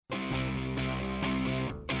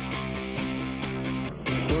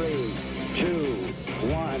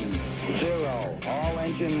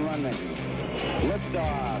Ignition running.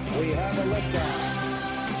 Liftoff. We have a liftoff.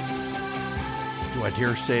 Do I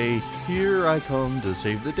dare say, here I come to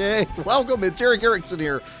save the day? Welcome, it's Eric Erickson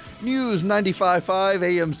here. News 95.5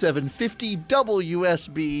 AM 750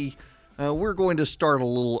 WSB. We're going to start a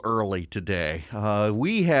little early today.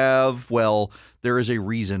 There is a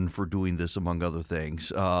reason for doing this, among other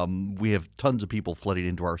things. We have tons of people flooding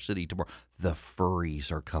into our city tomorrow. The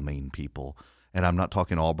furries are coming, people. And I'm not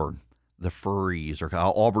talking Auburn. The furries are,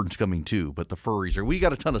 Auburn's coming too, but the furries are, we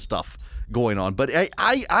got a ton of stuff going on. But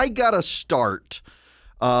I got to start.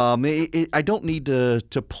 I don't need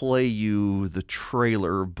to play you the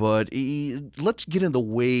trailer, but let's get in the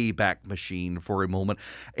Wayback Machine for a moment.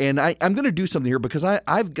 And I'm going to do something here because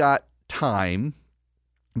I've got time,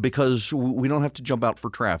 because we don't have to jump out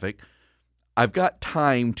for traffic. I've got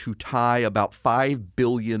time to tie about 5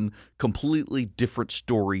 billion completely different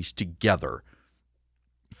stories together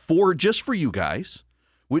just for you guys.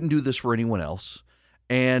 Wouldn't do this for anyone else.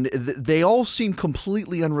 And they all seem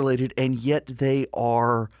completely unrelated, and yet they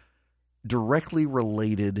are directly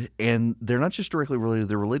related. And they're not just directly related,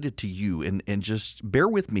 they're related to you. And just bear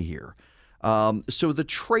with me here. So the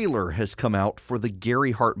trailer has come out for the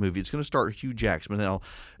Gary Hart movie. It's going to start Hugh Jackman. Now,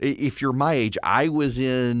 if you're my age, I was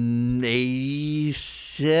in a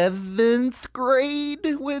 7th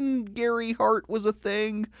grade when Gary Hart was a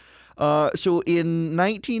thing. So in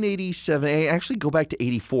 1987, I actually go back to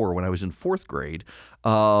 84 when I was in 4th grade.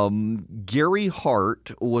 Gary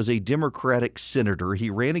Hart was a Democratic senator. He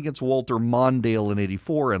ran against Walter Mondale in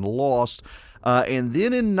 84 and lost. And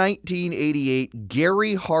then in 1988,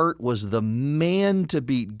 Gary Hart was the man to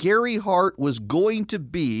beat. Gary Hart was going to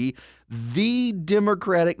be the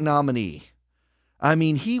Democratic nominee. I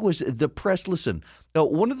mean, he was the press. Listen,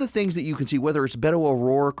 one of the things that you can see, whether it's Beto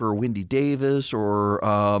O'Rourke or Wendy Davis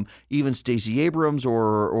or even Stacey Abrams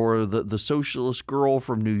or the socialist girl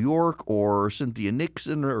from New York or Cynthia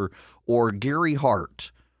Nixon or Gary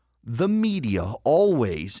Hart, the media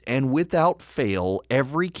always and without fail,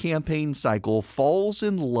 every campaign cycle falls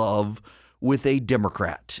in love with a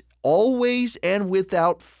Democrat. Always and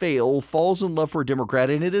without fail falls in love for a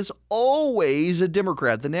Democrat, and it is always a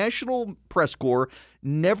Democrat. The National Press Corps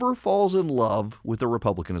never falls in love with a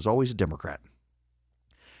Republican. It's always a Democrat.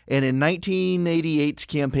 And in 1988's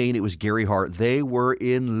campaign, it was Gary Hart. They were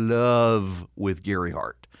in love with Gary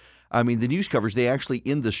Hart. I mean, the news coverage, they actually,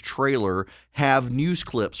 in this trailer, have news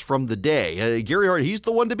clips from the day. Gary Hart, he's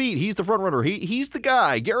the one to beat. He's the front runner. He's the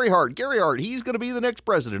guy. Gary Hart, he's going to be the next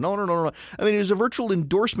president. No. I mean, it was a virtual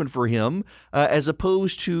endorsement for him as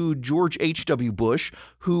opposed to George H.W. Bush,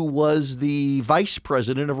 who was the vice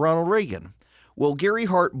president of Ronald Reagan. Well, Gary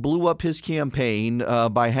Hart blew up his campaign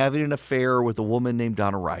by having an affair with a woman named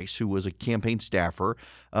Donna Rice, who was a campaign staffer.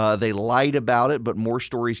 They lied about it, but more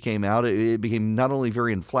stories came out. It became not only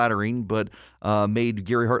very unflattering, but made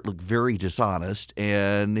Gary Hart look very dishonest,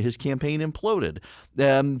 and his campaign imploded.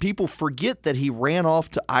 People forget that he ran off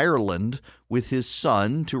to Ireland with his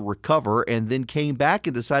son to recover and then came back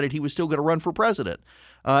and decided he was still going to run for president.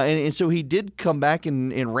 And so he did come back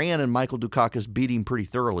and ran, and Michael Dukakis beat him pretty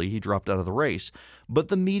thoroughly. He dropped out of the race. But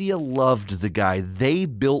the media loved the guy. They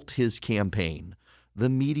built his campaign. The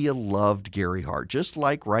media loved Gary Hart, just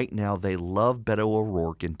like right now they love Beto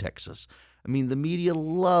O'Rourke in Texas. I mean, the media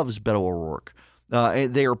loves Beto O'Rourke.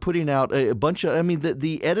 They are putting out a bunch of,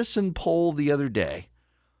 the Edison poll the other day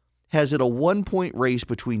has it a 1-point race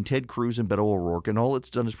between Ted Cruz and Beto O'Rourke, and all it's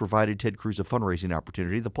done is provided Ted Cruz a fundraising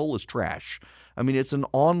opportunity. The poll is trash. I mean, it's an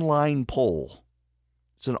online poll.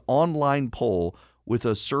 It's an online poll with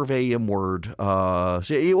a survey word. Let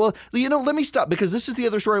me stop, because this is the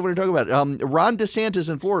other story I want to talk about. Ron DeSantis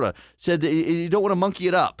in Florida said that you don't want to monkey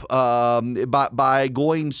it up by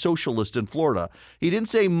going socialist in Florida. He didn't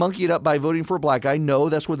say monkey it up by voting for a black guy. No,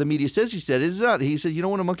 that's what the media says he said. It's not. He said you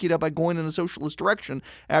don't want to monkey it up by going in a socialist direction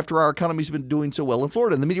after our economy's been doing so well in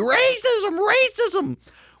Florida. And the media, racism.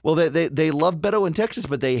 Well, they love Beto in Texas,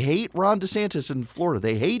 but they hate Ron DeSantis in Florida.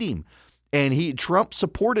 They hate him. And Trump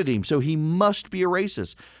supported him, so he must be a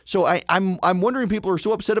racist. So I'm wondering, people are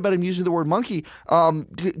so upset about him using the word monkey.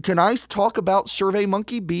 Can I talk about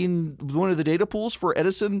SurveyMonkey being one of the data pools for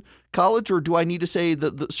Edison College, or do I need to say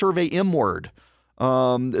the Survey M word?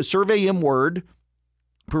 The Survey M word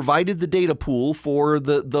provided the data pool for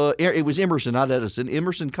it was Emerson, not Edison,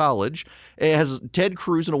 Emerson College. It has Ted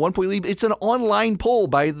Cruz in a 1-point lead. It's an online poll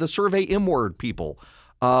by the Survey M word people.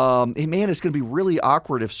 Man, it's going to be really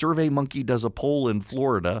awkward if SurveyMonkey does a poll in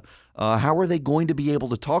Florida. How are they going to be able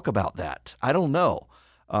to talk about that? I don't know.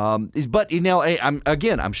 But now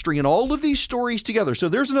I'm stringing all of these stories together. So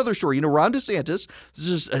there's another story. Ron DeSantis, this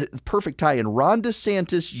is a perfect tie-in. Ron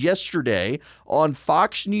DeSantis yesterday on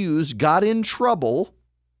Fox News got in trouble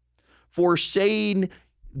for saying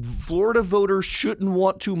Florida voters shouldn't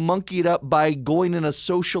want to monkey it up by going in a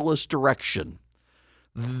socialist direction.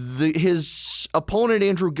 His opponent,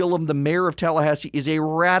 Andrew Gillum, the mayor of Tallahassee, is a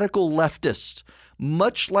radical leftist.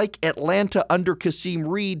 Much like Atlanta under Kasim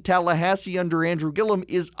Reed, Tallahassee under Andrew Gillum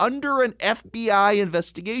is under an FBI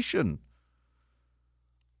investigation.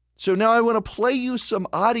 So now I want to play you some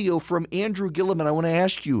audio from Andrew Gillum, and I want to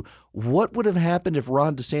ask you, what would have happened if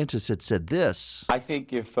Ron DeSantis had said this? I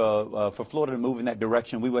think if for Florida to move in that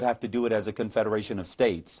direction, we would have to do it as a confederation of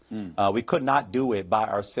states. We could not do it by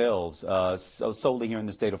ourselves solely here in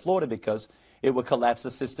the state of Florida because it would collapse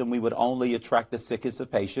the system. We would only attract the sickest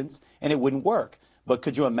of patients, and it wouldn't work. But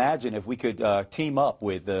could you imagine if we could team up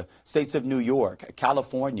with the states of New York,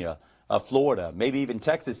 California, Florida, maybe even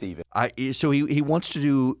Texas even? So he wants to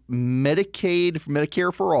do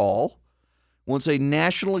Medicare for all, wants a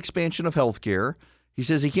national expansion of health care. He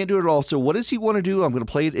says he can't do it all. So what does he want to do? I'm going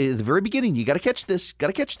to play it at the very beginning. You got to catch this.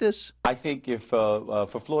 I think if for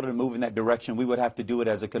Florida to move in that direction, we would have to do it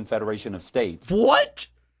as a confederation of states. What?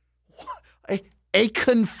 A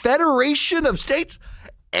confederation of states?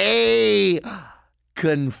 A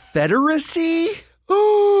confederacy?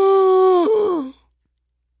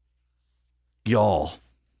 Y'all,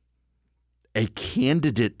 a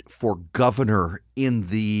candidate for governor in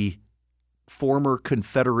the former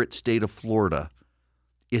Confederate state of Florida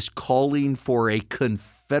is calling for a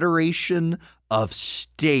confederation of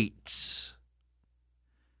states.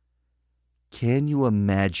 Can you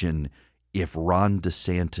imagine if Ron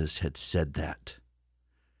DeSantis had said that?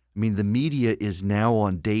 I mean, the media is now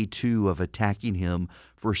on day 2 of attacking him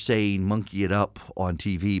for saying monkey it up on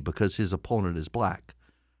TV because his opponent is black.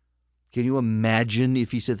 Can you imagine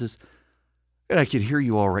if he said this? And I can hear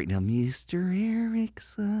you all right now. Mr.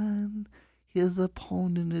 Erickson, his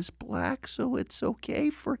opponent is black, so it's okay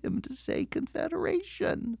for him to say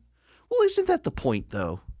confederation. Well, isn't that the point,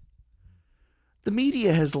 though? The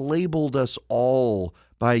media has labeled us all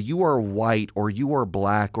by you are white or you are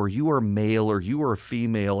black or you are male or you are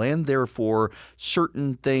female, and therefore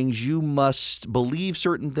certain things you must believe,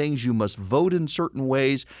 certain things you must vote in certain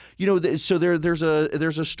ways. So there's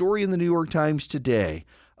a story in the New York Times today.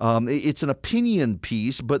 It's an opinion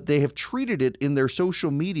piece, but they have treated it in their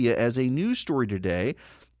social media as a news story today,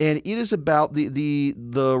 and it is about the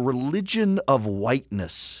religion of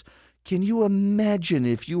whiteness. Can you imagine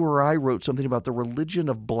if you or I wrote something about the religion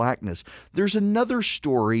of blackness? There's another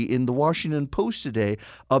story in the Washington Post today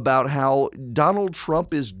about how Donald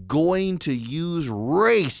Trump is going to use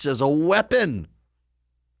race as a weapon.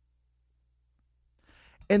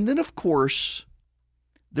 And then, of course,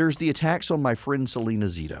 there's the attacks on my friend Selena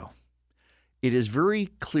Zito. It is very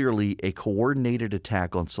clearly a coordinated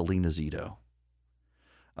attack on Selena Zito.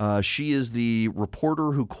 She is the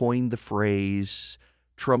reporter who coined the phrase,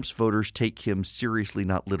 Trump's voters take him seriously,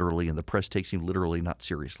 not literally, and the press takes him literally, not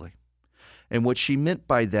seriously. And what she meant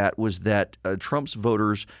by that was that Trump's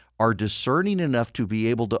voters are discerning enough to be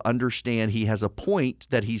able to understand he has a point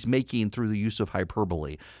that he's making through the use of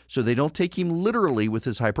hyperbole. So they don't take him literally with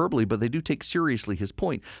his hyperbole, but they do take seriously his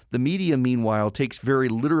point. The media, meanwhile, takes very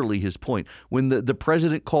literally his point. When the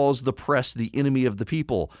president calls the press the enemy of the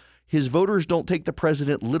people, his voters don't take the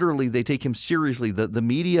president literally. They take him seriously. The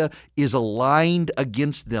media is aligned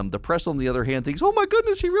against them. The press, on the other hand, thinks, oh, my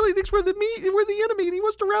goodness, he really thinks we're the enemy, and he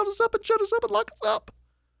wants to round us up and shut us up and lock us up.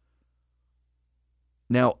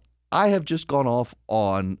 Now, I have just gone off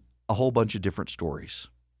on a whole bunch of different stories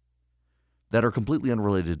that are completely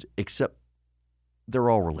unrelated, except they're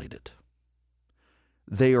all related.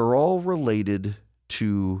 They are all related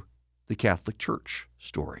to the Catholic Church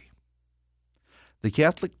story. The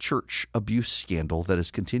Catholic Church abuse scandal that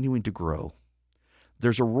is continuing to grow.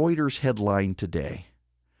 There's a Reuters headline today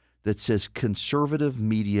that says conservative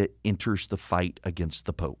media enters the fight against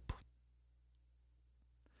the Pope.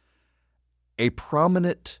 A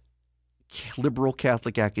prominent liberal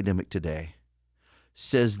Catholic academic today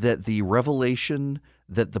says that the revelation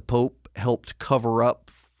that the Pope helped cover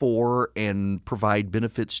up for and provide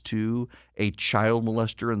benefits to a child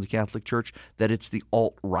molester in the Catholic Church, that it's the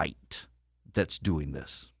alt-right that's doing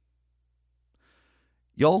this.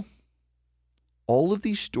 Y'all, all of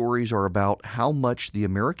these stories are about how much the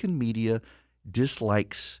American media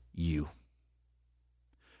dislikes you.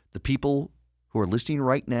 The people who are listening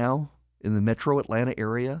right now in the metro Atlanta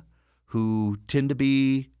area, who tend to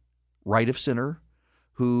be right of center,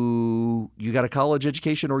 who you got a college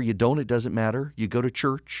education or you don't, it doesn't matter. You go to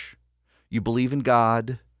church, you believe in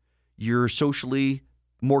God, you're socially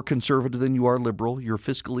more conservative than you are liberal, you're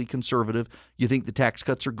fiscally conservative, you think the tax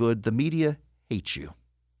cuts are good, the media hates you.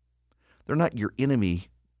 They're not your enemy,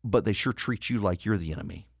 but they sure treat you like you're the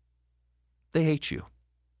enemy. They hate you.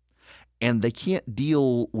 And they can't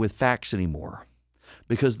deal with facts anymore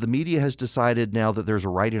because the media has decided now that there's a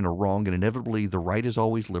right and a wrong, and inevitably the right is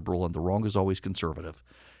always liberal and the wrong is always conservative.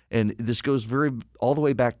 And this goes all the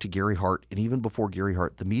way back to Gary Hart, and even before Gary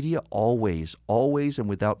Hart, the media always and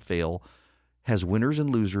without fail has winners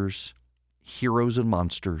and losers, heroes and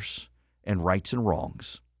monsters, and rights and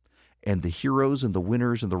wrongs. And the heroes and the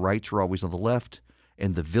winners and the rights are always on the left,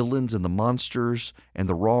 and the villains and the monsters and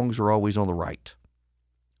the wrongs are always on the right.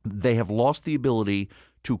 They have lost the ability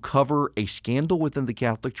to cover a scandal within the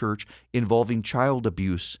Catholic Church involving child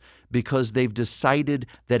abuse because they've decided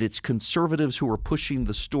that it's conservatives who are pushing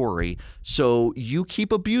the story. So you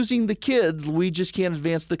keep abusing the kids, we just can't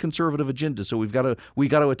advance the conservative agenda. So we got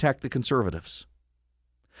to attack the conservatives.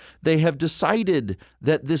 They have decided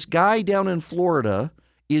that this guy down in Florida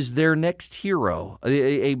is their next hero,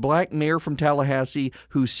 a black mayor from Tallahassee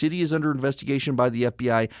whose city is under investigation by the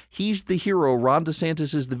FBI. He's the hero. Ron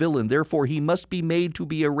DeSantis is the villain. Therefore, he must be made to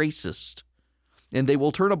be a racist. And they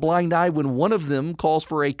will turn a blind eye when one of them calls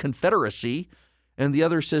for a confederacy and the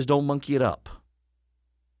other says, don't monkey it up.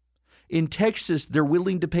 In Texas, they're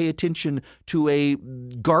willing to pay attention to a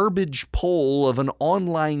garbage poll of an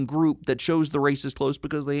online group that shows the race is close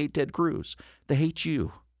because they hate Ted Cruz. They hate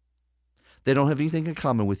you. They don't have anything in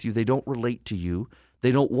common with you. They don't relate to you.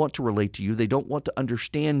 They don't want to relate to you. They don't want to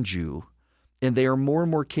understand you. And they are more and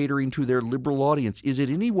more catering to their liberal audience. Is it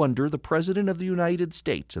any wonder the President of the United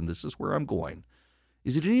States, and this is where I'm going,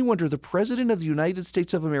 is it any wonder the President of the United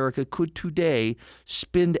States of America could today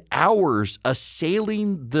spend hours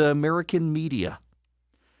assailing the American media?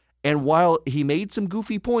 And while he made some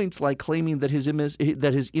goofy points like claiming that his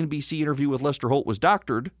NBC interview with Lester Holt was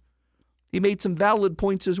doctored, he made some valid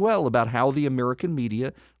points as well about how the American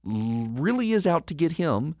media really is out to get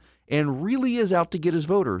him and really is out to get his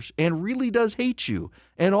voters and really does hate you.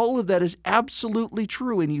 And all of that is absolutely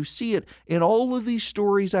true, and you see it in all of these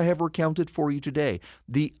stories I have recounted for you today.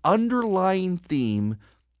 The underlying theme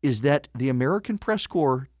is that the American press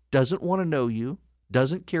corps doesn't want to know you,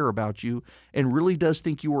 doesn't care about you, and really does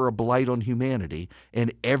think you are a blight on humanity.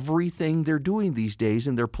 And everything they're doing these days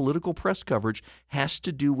in their political press coverage has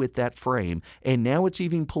to do with that frame. And now it's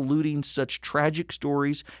even polluting such tragic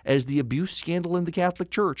stories as the abuse scandal in the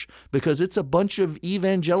Catholic Church, because it's a bunch of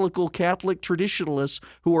evangelical Catholic traditionalists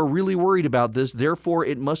who are really worried about this. Therefore,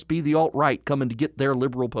 it must be the alt-right coming to get their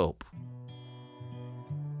liberal pope.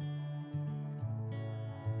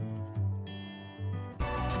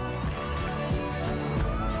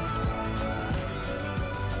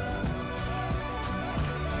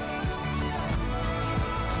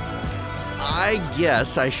 I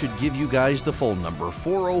guess I should give you guys the phone number,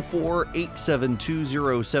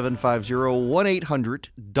 404-872-0750,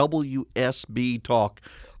 1-800-WSB-TALK.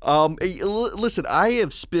 Listen, I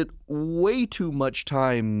have spent way too much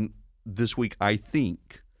time this week, I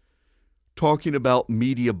think, talking about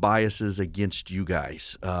media biases against you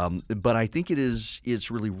guys. But I think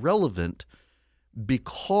it's really relevant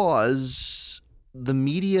because the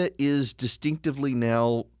media is distinctively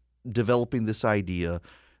now developing this idea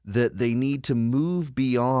that they need to move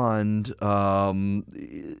beyond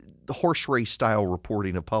horse race style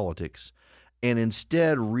reporting of politics and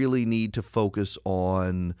instead really need to focus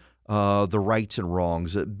on the rights and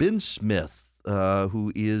wrongs. Ben Smith,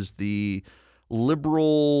 who is the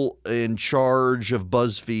liberal in charge of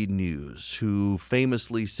BuzzFeed News, who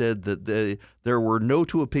famously said that there were no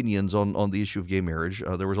two opinions on the issue of gay marriage.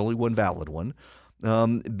 There was only one valid one.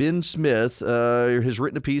 Ben Smith has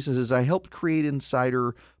written a piece and says, I helped create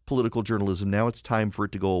insider political journalism. Now it's time for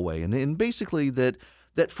it to go away. And basically that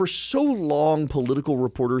for so long, political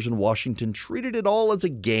reporters in Washington treated it all as a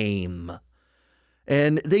game.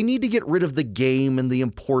 And they need to get rid of the game and the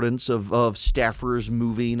importance of staffers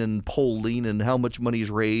moving and polling and how much money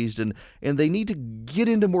is raised. And they need to get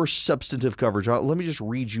into more substantive coverage. Let me just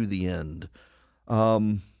read you the end.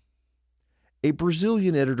 A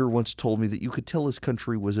Brazilian editor once told me that you could tell his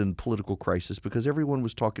country was in political crisis because everyone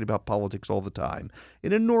was talking about politics all the time.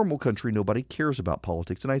 In a normal country, nobody cares about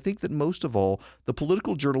politics. And I think that most of all, the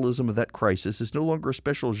political journalism of that crisis is no longer a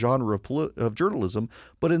special genre of journalism,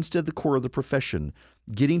 but instead the core of the profession.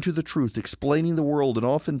 Getting to the truth, explaining the world, and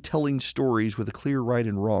often telling stories with a clear right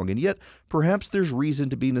and wrong. And yet, perhaps there's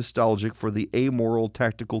reason to be nostalgic for the amoral,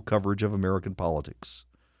 tactical coverage of American politics.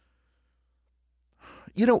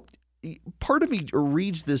 You know, part of me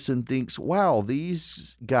reads this and thinks, wow,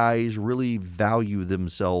 these guys really value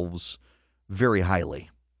themselves very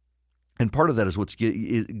highly. And part of that is what's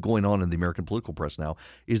going on in the American political press now,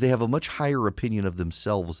 is they have a much higher opinion of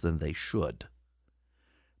themselves than they should.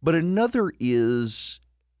 But another is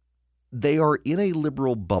they are in a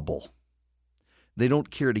liberal bubble. They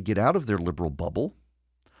don't care to get out of their liberal bubble.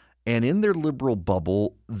 And in their liberal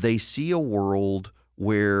bubble, they see a world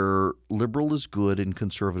where liberal is good and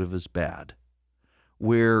conservative is bad,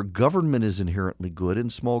 where government is inherently good and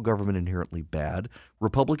small government inherently bad,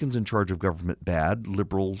 Republicans in charge of government bad,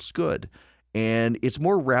 liberals good. And it's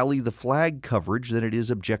more rally the flag coverage than it is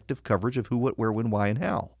objective coverage of who, what, where, when, why, and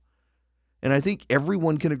how. And I think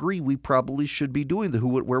everyone can agree we probably should be doing the who,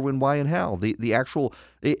 what, where, when, why, and how, the actual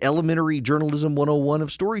elementary journalism 101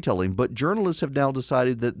 of storytelling. But journalists have now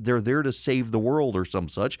decided that they're there to save the world or some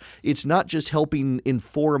such. It's not just helping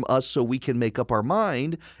inform us so we can make up our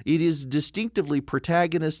mind. It is distinctively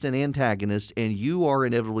protagonist and antagonist, and you are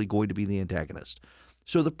inevitably going to be the antagonist.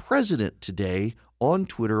 So the president today on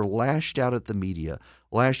Twitter lashed out at the media,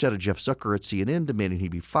 lashed out at Jeff Zucker at CNN, demanding he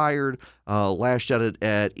be fired, lashed out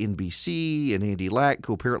at NBC and Andy Lack,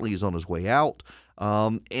 who apparently is on his way out.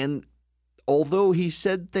 And although he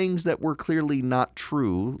said things that were clearly not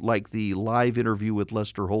true, like the live interview with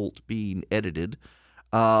Lester Holt being edited,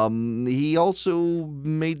 he also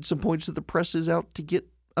made some points that the press is out to get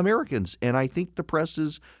Americans. And I think the press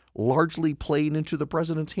is largely playing into the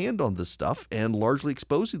president's hand on this stuff and largely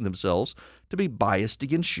exposing themselves to be biased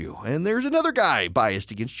against you. And there's another guy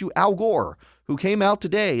biased against you, Al Gore, who came out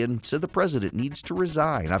today and said the president needs to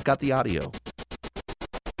resign. I've got the audio.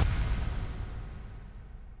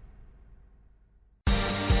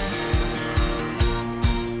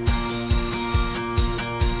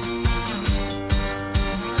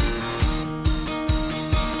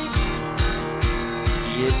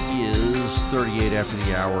 It is 38 after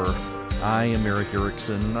the hour. I am Eric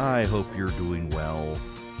Erickson. I hope you're doing well.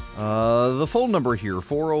 The phone number here,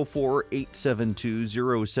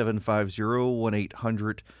 404-872-0750,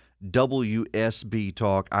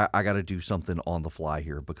 1-800-WSB-TALK. I got to do something on the fly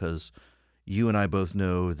here because you and I both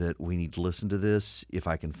know that we need to listen to this. If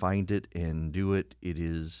I can find it and do it, it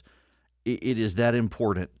is that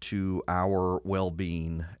important to our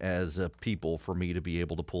well-being as a people for me to be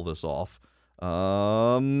able to pull this off.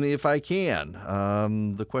 If I can.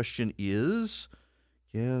 The question is,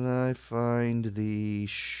 can I find the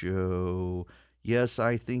show? Yes,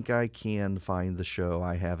 I think I can find the show.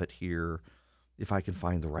 I have it here. If I can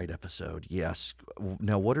find the right episode. Yes.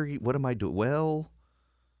 Now, what am I doing? Well,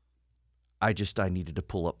 I needed to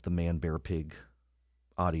pull up the Man Bear Pig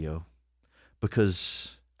audio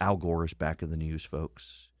because Al Gore is back in the news,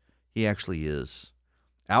 folks. He actually is.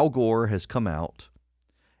 Al Gore has come out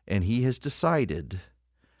and he has decided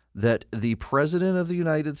that the President of the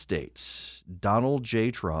United States, Donald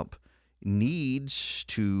J. Trump, needs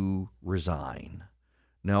to resign.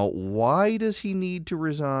 Now, why does he need to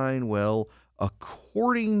resign? Well,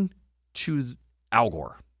 according to Al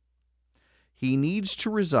Gore, he needs to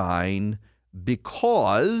resign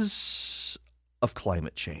because of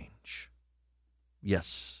climate change.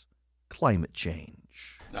 Yes, climate change.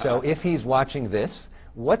 So if he's watching this,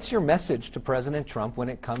 what's your message to President Trump when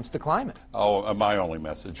it comes to climate? Oh, my only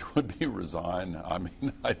message would be resign. I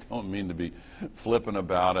mean, I don't mean to be flippant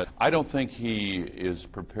about it. I don't think he is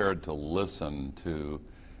prepared to listen to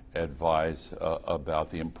advice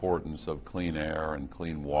about the importance of clean air and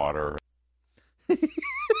clean water.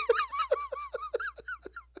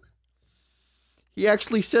 He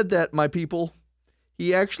actually said that, my people.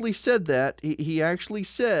 He actually said that. He actually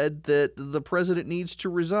said that the president needs to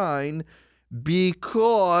resign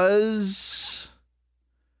because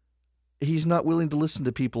he's not willing to listen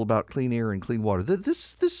to people about clean air and clean water.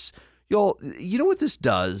 This, y'all, you know what this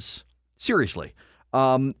does? Seriously.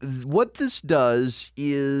 What this does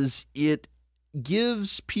is it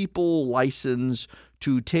gives people license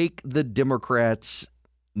to take the Democrats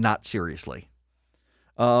not seriously.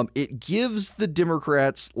 It gives the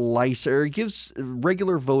Democrats license, or it gives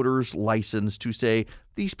regular voters license to say,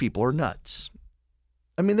 these people are nuts.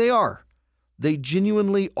 I mean, they are. They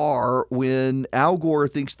genuinely are when Al Gore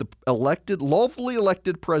thinks the lawfully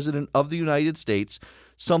elected president of the United States,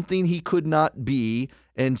 something he could not be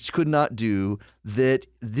and could not do, that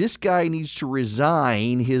this guy needs to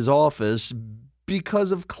resign his office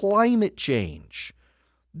because of climate change.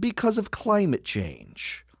 Because of climate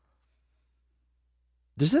change.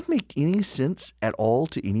 Does that make any sense at all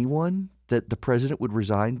to anyone that the president would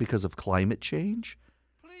resign because of climate change?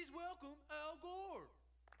 Please welcome Al Gore.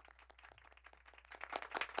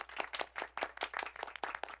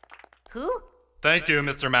 Who? Thank you,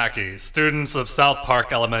 Mr. Mackey, students of South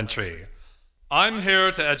Park Elementary. I'm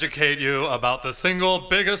here to educate you about the single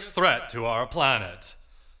biggest threat to our planet.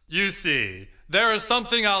 You see, there is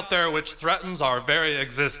something out there which threatens our very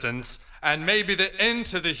existence and may be the end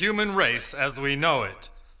to the human race as we know it.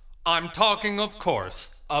 I'm talking, of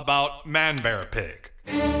course, about Man-Bear-Pig.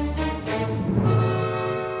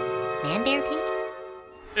 Man-Bear-Pig?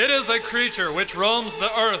 It is a creature which roams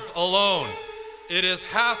the earth alone. It is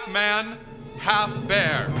half man, half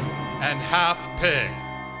bear, and half pig.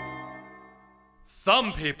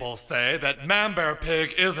 Some people say that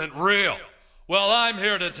Man-Bear-Pig isn't real. Well, I'm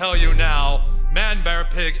here to tell you now,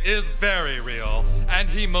 Man-Bear-Pig is very real, and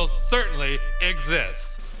he most certainly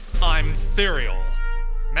exists. I'm serial.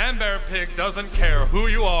 Man-Bear-Pig doesn't care who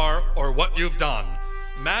you are or what you've done.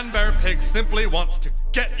 Man-Bear-Pig simply wants to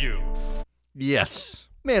get you. Yes,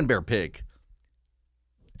 Man-Bear-Pig.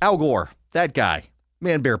 Al Gore, that guy,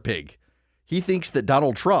 Man-Bear-Pig. He thinks that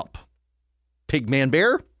Donald Trump, Pig Man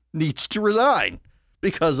Bear, needs to resign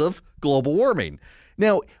because of global warming.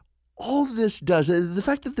 Now, all this does, the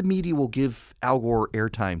fact that the media will give Al Gore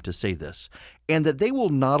airtime to say this, and that they will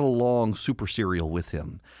nod along super serial with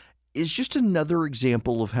him, is just another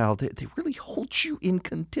example of how they really hold you in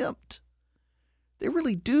contempt. They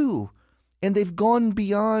really do. And they've gone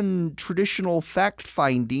beyond traditional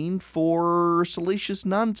fact-finding for salacious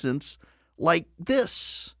nonsense like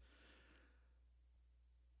this.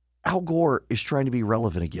 Al Gore is trying to be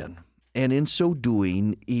relevant again. And in so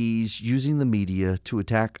doing, he's using the media to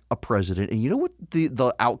attack a president. And you know what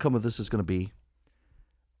the outcome of this is going to be?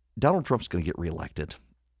 Donald Trump's going to get reelected.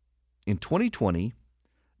 In 2020,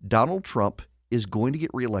 Donald Trump is going to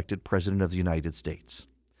get reelected president of the United States.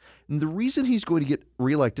 And the reason he's going to get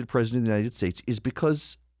reelected president of the United States is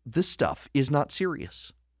because this stuff is not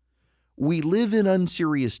serious. We live in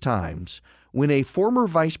unserious times when a former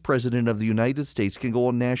vice president of the United States can go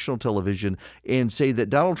on national television and say that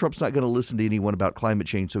Donald Trump's not going to listen to anyone about climate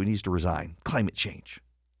change, so he needs to resign. Climate change.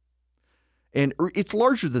 And it's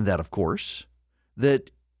larger than that, of course,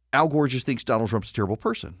 that Al Gore just thinks Donald Trump's a terrible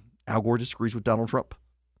person. Al Gore disagrees with Donald Trump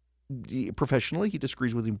professionally. He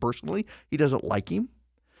disagrees with him personally. He doesn't like him.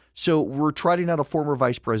 So we're trotting out a former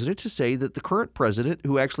vice president to say that the current president,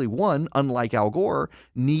 who actually won, unlike Al Gore,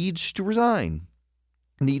 needs to resign,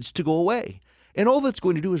 needs to go away. And all that's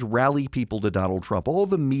going to do is rally people to Donald Trump. All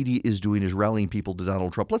the media is doing is rallying people to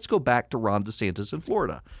Donald Trump. Let's go back to Ron DeSantis in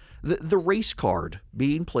Florida. The race card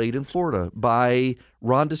being played in Florida by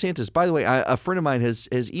Ron DeSantis. By the way, a friend of mine has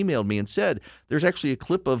emailed me and said there's actually a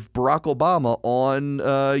clip of Barack Obama on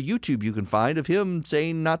YouTube you can find of him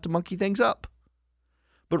saying not to monkey things up.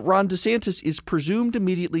 But Ron DeSantis is presumed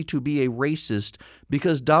immediately to be a racist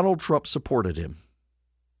because Donald Trump supported him.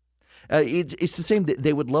 It's the same.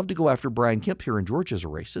 They would love to go after Brian Kemp here in Georgia as a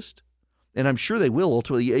racist. And I'm sure they will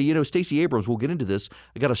ultimately. You know, Stacey Abrams, we'll get into this.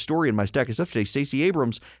 I got a story in my stack of stuff today. Stacey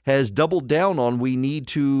Abrams has doubled down on we need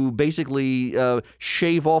to basically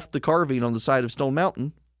shave off the carving on the side of Stone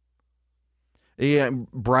Mountain. Yeah,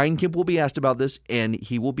 Brian Kemp will be asked about this, and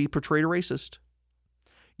he will be portrayed a racist.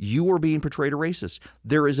 You are being portrayed a racist.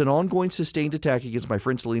 There is an ongoing sustained attack against my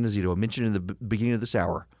friend Selena Zito. I mentioned in the beginning of this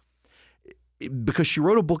hour because she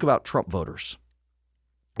wrote a book about Trump voters.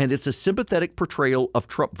 And it's a sympathetic portrayal of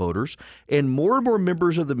Trump voters. And more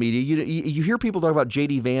members of the media, you hear people talk about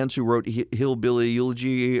J.D. Vance, who wrote Hillbilly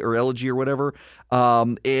Eulogy or Elegy or whatever.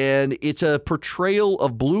 And it's a portrayal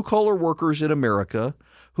of blue-collar workers in America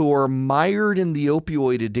who are mired in the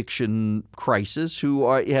opioid addiction crisis, who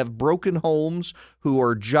have broken homes, who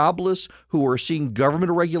are jobless, who are seeing government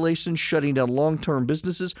regulations shutting down long-term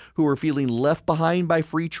businesses, who are feeling left behind by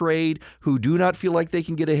free trade, who do not feel like they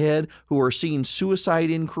can get ahead, who are seeing suicide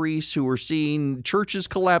increase, who are seeing churches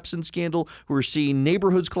collapse in scandal, who are seeing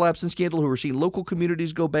neighborhoods collapse in scandal, who are seeing local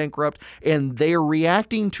communities go bankrupt. And they are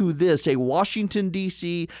reacting to this, a Washington,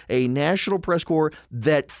 D.C., a national press corps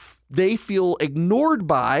that they feel ignored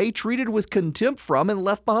by, treated with contempt from, and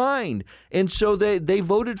left behind. And so they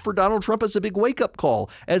voted for Donald Trump as a big wake-up call,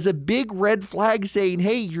 as a big red flag saying,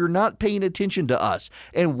 hey, you're not paying attention to us.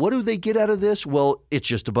 And what do they get out of this? Well, it's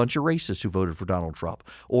just a bunch of racists who voted for Donald Trump.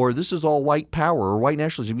 Or this is all white power or white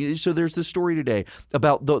nationalism. So there's this story today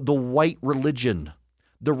about the white religion,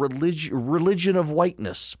 the religion of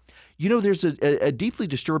whiteness. You know, there's a deeply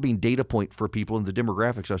disturbing data point for people in the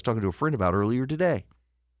demographics I was talking to a friend about earlier today.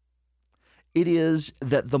 It is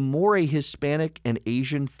that the more a Hispanic and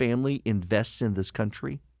Asian family invests in this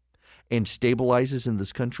country and stabilizes in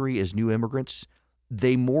this country as new immigrants,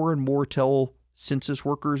 they more and more tell census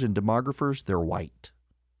workers and demographers they're white.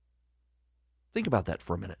 Think about that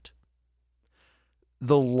for a minute.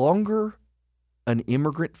 The longer an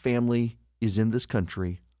immigrant family is in this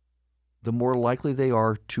country, the more likely they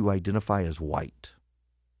are to identify as white.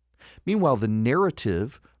 Meanwhile, the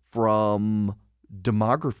narrative from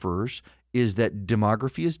demographers is that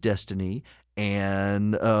demography is destiny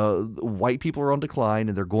and white people are on decline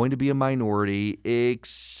and they're going to be a minority,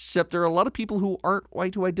 except there are a lot of people who aren't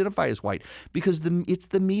white who identify as white because it's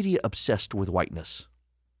the media obsessed with whiteness.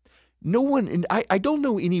 No one, and I don't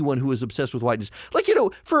know anyone who is obsessed with whiteness. Like,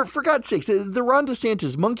 for God's sakes, the Ron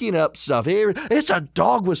DeSantis monkeying up stuff, it's a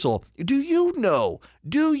dog whistle. Do you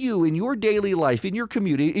in your daily life, in your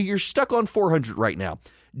commute, you're stuck on 400 right now.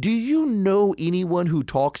 Do you know anyone who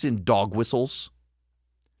talks in dog whistles?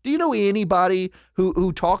 Do you know anybody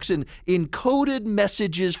who talks in encoded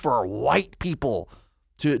messages for white people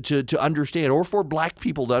to understand or for black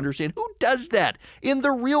people to understand? Who does that? In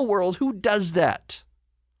the real world, who does that?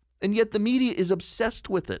 And yet the media is obsessed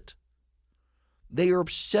with it. They are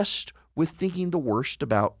obsessed with thinking the worst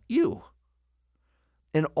about you.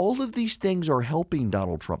 And all of these things are helping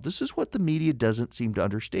Donald Trump. This is what the media doesn't seem to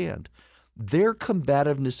understand. Their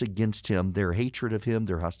combativeness against him, their hatred of him,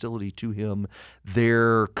 their hostility to him,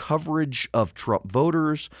 their coverage of Trump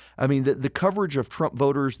voters. I mean, the coverage of Trump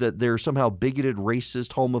voters that they're somehow bigoted, racist,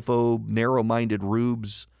 homophobe, narrow-minded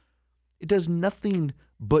rubes. It does nothing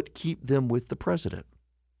but keep them with the president.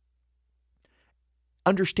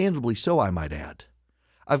 Understandably so, I might add.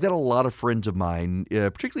 I've got a lot of friends of mine,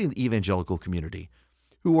 particularly in the evangelical community,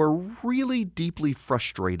 who are really deeply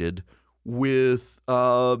frustrated with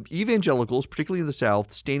evangelicals, particularly in the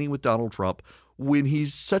South, standing with Donald Trump when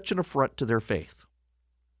he's such an affront to their faith.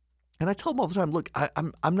 And I tell them all the time, look,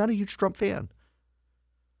 I'm not a huge Trump fan.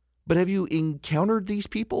 But have you encountered these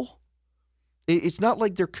people? It's not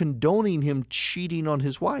like they're condoning him cheating on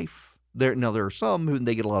his wife. There are some who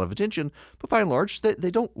they get a lot of attention, but by and large,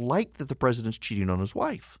 they don't like that the president's cheating on his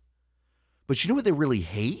wife. But you know what they really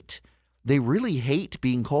hate? They really hate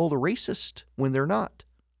being called a racist when they're not.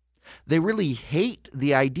 They really hate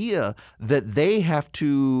the idea that they have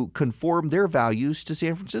to conform their values to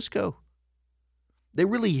San Francisco. They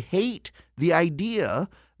really hate the idea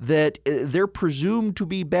that they're presumed to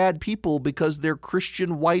be bad people because they're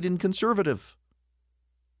Christian, white, and conservative.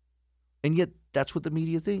 And yet, that's what the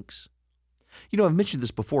media thinks. I've mentioned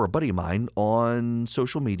this before. A buddy of mine on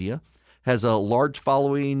social media has a large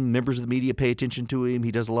following. Members of the media pay attention to him.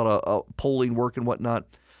 He does a lot of polling work and whatnot.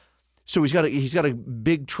 So he's got a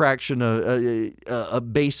big traction, a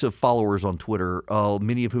base of followers on Twitter,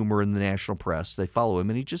 many of whom are in the national press. They follow him.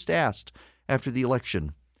 And he just asked after the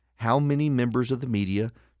election, how many members of the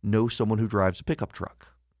media know someone who drives a pickup truck?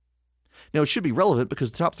 Now, it should be relevant because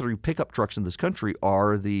the top 3 pickup trucks in this country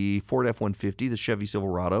are the Ford F-150, the Chevy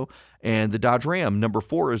Silverado, and the Dodge Ram. Number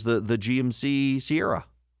 4 is the GMC Sierra.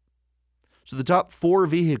 So the top 4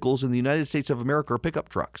 vehicles in the United States of America are pickup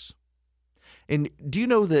trucks. And do you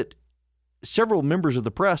know that several members of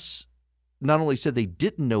the press not only said they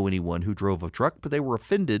didn't know anyone who drove a truck, but they were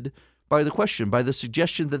offended by the question, by the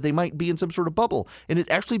suggestion that they might be in some sort of bubble. And it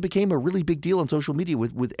actually became a really big deal on social media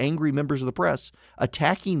with angry members of the press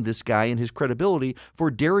attacking this guy and his credibility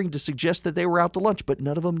for daring to suggest that they were out to lunch, but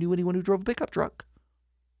none of them knew anyone who drove a pickup truck.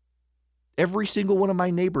 Every single one of my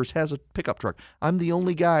neighbors has a pickup truck. I'm the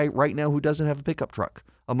only guy right now who doesn't have a pickup truck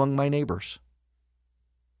among my neighbors.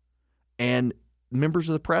 And members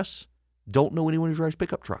of the press don't know anyone who drives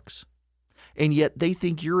pickup trucks. And yet they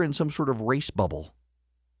think you're in some sort of race bubble.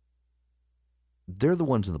 They're the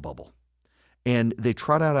ones in the bubble. And they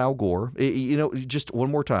trot out Al Gore. Just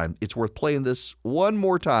one more time. It's worth playing this one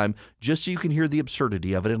more time just so you can hear the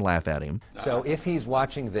absurdity of it and laugh at him. So if he's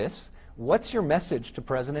watching this, what's your message to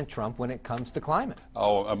President Trump when it comes to climate?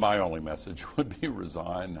 Oh, my only message would be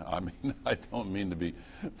resign. I mean, I don't mean to be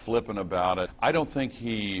flippant about it. I don't think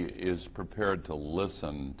he is prepared to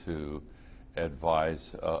listen to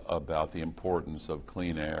advice about the importance of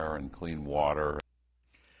clean air and clean water.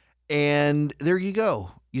 And there you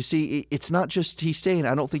go. You see, it's not just he's saying,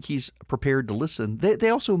 I don't think he's prepared to listen. They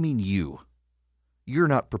also mean you. You're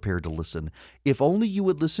not prepared to listen. If only you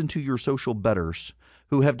would listen to your social betters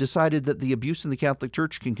who have decided that the abuse in the Catholic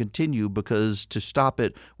Church can continue because to stop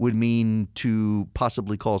it would mean to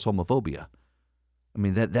possibly cause homophobia. I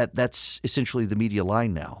mean, that's essentially the media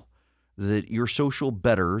line now. That your social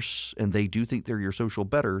betters, and they do think they're your social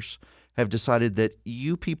betters, have decided that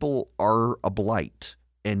you people are a blight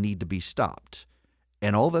and need to be stopped.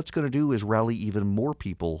 And all that's going to do is rally even more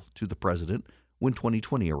people to the president when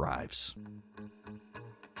 2020 arrives.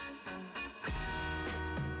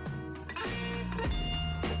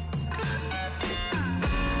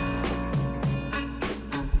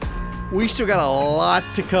 We still got a lot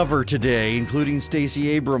to cover today, including Stacey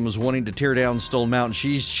Abrams wanting to tear down Stone Mountain.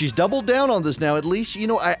 She's doubled down on this now. At least,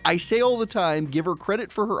 I say all the time, give her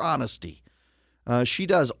credit for her honesty. She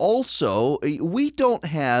does. Also, we don't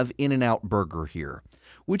have In-N-Out Burger here,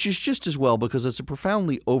 which is just as well because it's a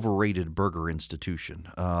profoundly overrated burger institution.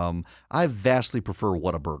 I vastly prefer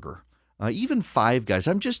Whataburger. Even Five Guys.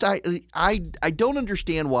 I don't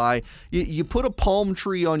understand why you put a palm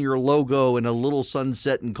tree on your logo and a little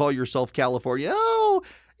sunset and call yourself California. Oh,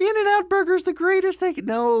 In-N-Out Burger's the greatest thing.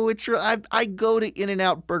 No, it's I go to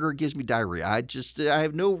In-N-Out Burger, it gives me diarrhea. I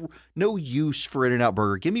have no use for In-N-Out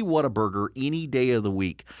Burger. Give me Whataburger any day of the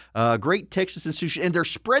week. Great Texas institution, and they're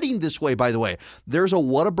spreading this way. By the way, there's a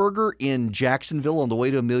Whataburger in Jacksonville on the way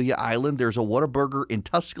to Amelia Island. There's a Whataburger in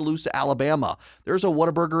Tuscaloosa, Alabama. There's a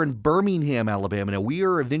Whataburger in Birmingham, Alabama. Now we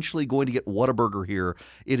are eventually going to get Whataburger here.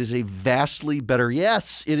 It is a vastly better.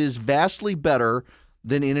 Yes, it is vastly better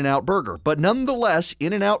than In-N-Out Burger. But nonetheless,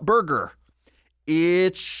 In-N-Out Burger,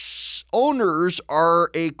 its owners are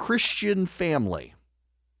a Christian family.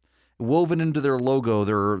 Woven into their logo,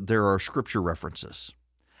 there are scripture references.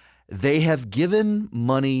 They have given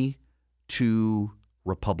money to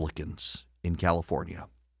Republicans in California.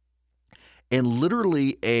 And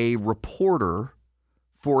literally a reporter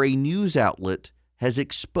for a news outlet has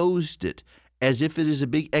exposed it as if it is a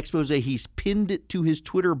big expose. He's pinned it to his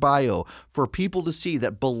Twitter bio for people to see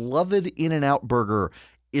that beloved In-N-Out Burger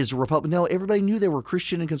is Republican. Now, everybody knew they were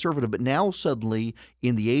Christian and conservative, but now suddenly,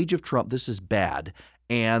 in the age of Trump, this is bad.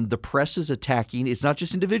 And the press is attacking. It's not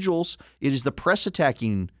just individuals. It is the press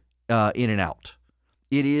attacking In-N-Out.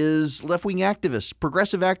 It is left-wing activists,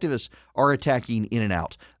 progressive activists are attacking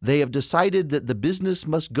In-N-Out. They have decided that the business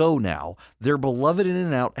must go now. Their beloved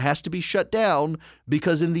In-N-Out has to be shut down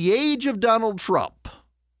because in the age of Donald Trump,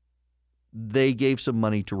 they gave some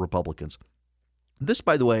money to Republicans. This,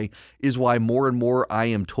 by the way, is why more and more I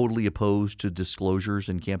am totally opposed to disclosures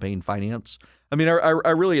in campaign finance. I mean, I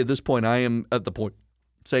really, at this point, I am at the point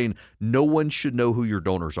saying no one should know who your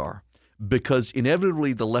donors are, because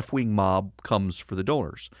inevitably the left-wing mob comes for the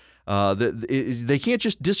donors. They can't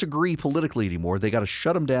just disagree politically anymore. They got to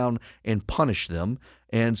shut them down and punish them.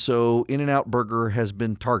 And so In-N-Out Burger has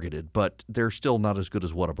been targeted, but they're still not as good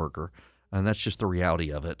as Whataburger. And that's just the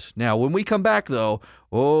reality of it. Now, when we come back, though,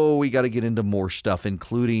 we got to get into more stuff,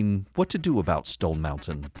 including what to do about Stone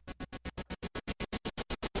Mountain.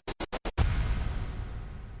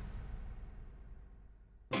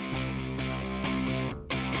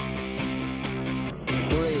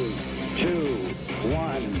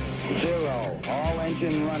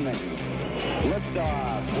 Running.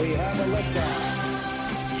 Liftoff. We have a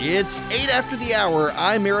liftoff. It's 8 after the hour.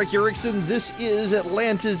 I'm Eric Erickson. This is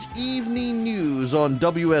Atlanta's Evening News on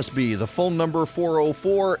WSB. The phone number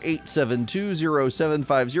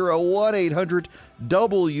 404-872-0750,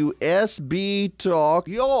 1-800-WSB Talk.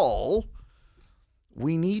 Y'all,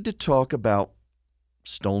 we need to talk about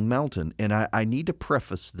Stone Mountain, and I need to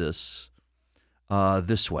preface this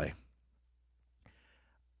this way.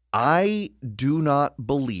 I do not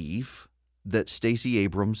believe that Stacey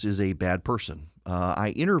Abrams is a bad person. I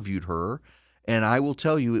interviewed her, and I will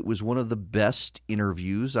tell you it was one of the best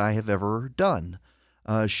interviews I have ever done.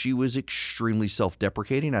 She was extremely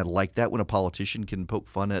self-deprecating. I like that when a politician can poke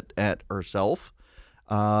fun at herself.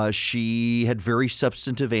 She had very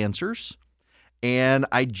substantive answers, and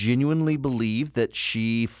I genuinely believe that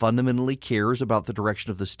she fundamentally cares about the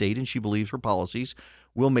direction of the state, and she believes her policies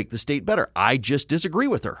will make the state better. I just disagree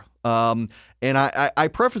with her. And I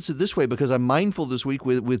preface it this way because I'm mindful this week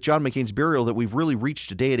with John McCain's burial that we've really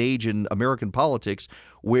reached a day and age in American politics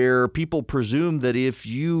where people presume that if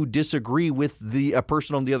you disagree with a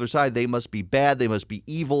person on the other side, they must be bad, they must be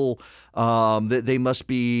evil, that they must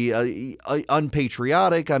be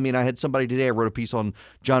unpatriotic. I mean, I had somebody today, I wrote a piece on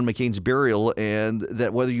John McCain's burial, and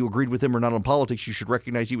that whether you agreed with him or not on politics, you should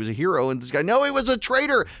recognize he was a hero. And this guy, no, he was a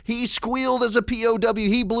traitor. He squealed as a POW.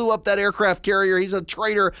 He blew up that aircraft carrier. He's a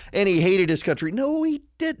traitor, and he hated his country. No, he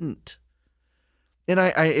didn't. And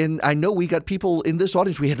I know we got people in this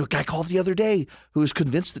audience. We had a guy called the other day who was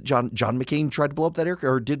convinced that John McCain tried to blow up that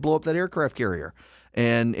aircraft, or did blow up that aircraft carrier,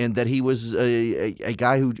 and that he was a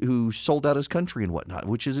guy who sold out his country and whatnot,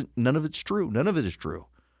 which isn't. None of it's true. None of it is true.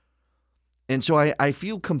 And so I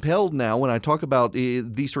feel compelled now when I talk about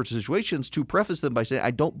these sorts of situations to preface them by saying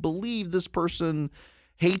I don't believe this person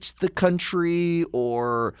hates the country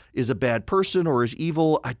or is a bad person or is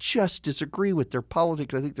evil. I just disagree with their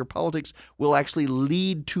politics. I think their politics will actually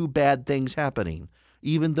lead to bad things happening.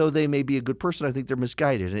 Even though they may be a good person, I think they're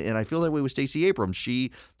misguided. And I feel that way with Stacey Abrams.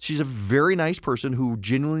 She's a very nice person who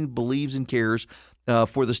genuinely believes and cares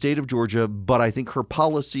for the state of Georgia, but I think her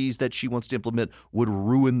policies that she wants to implement would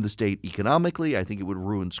ruin the state economically. I think it would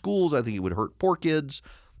ruin schools. I think it would hurt poor kids.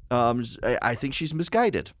 I think she's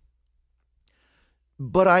misguided.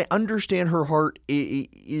 But I understand her heart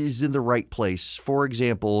is in the right place. For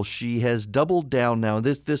example, she has doubled down now.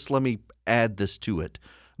 Let me add this to it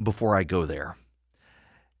before I go there.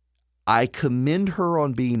 I commend her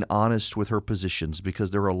on being honest with her positions, because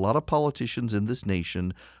there are a lot of politicians in this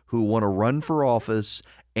nation who want to run for office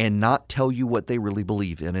and not tell you what they really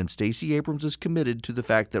believe in. And Stacey Abrams is committed to the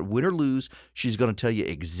fact that win or lose, she's going to tell you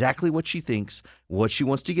exactly what she thinks, what she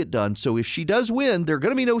wants to get done. So if she does win, there are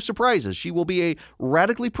going to be no surprises. She will be a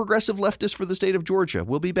radically progressive leftist for the state of Georgia.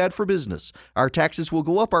 We'll be bad for business. Our taxes will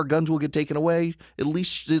go up. Our guns will get taken away. At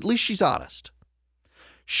least she's honest.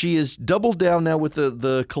 She is doubled down now with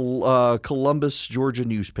the Columbus, Georgia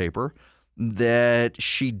newspaper that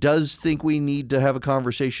she does think we need to have a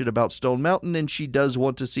conversation about Stone Mountain, and she does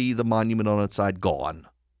want to see the monument on its side gone.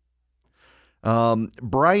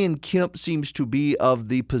 Brian Kemp seems to be of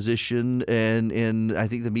the position, and I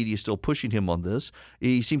think the media is still pushing him on this.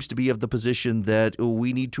 He seems to be of the position that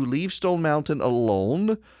we need to leave Stone Mountain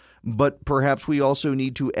alone, but perhaps we also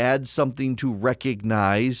need to add something to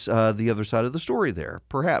recognize the other side of the story there.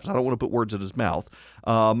 Perhaps. I don't want to put words in his mouth.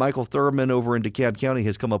 Michael Thurman over in DeKalb County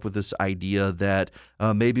has come up with this idea that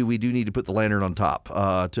maybe we do need to put the lantern on top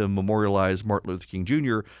to memorialize Martin Luther King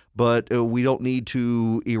Jr., but we don't need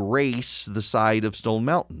to erase the side of Stone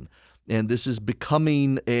Mountain. And this is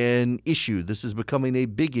becoming an issue. This is becoming a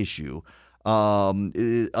big issue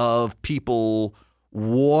of people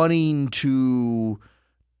wanting to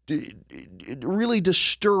really to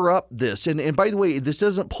stir up this. And by the way, this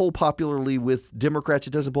doesn't poll popularly with Democrats. It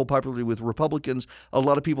doesn't poll popularly with Republicans. A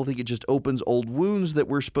lot of people think it just opens old wounds that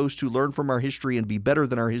we're supposed to learn from our history and be better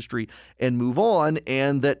than our history and move on,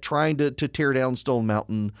 and that trying to tear down Stone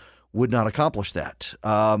Mountain would not accomplish that.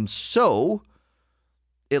 So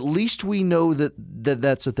at least we know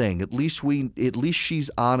that's a thing. At least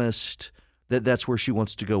she's honest that that's where she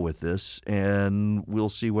wants to go with this, and we'll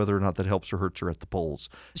see whether or not that helps or hurts her at the polls.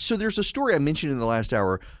 So there's a story I mentioned in the last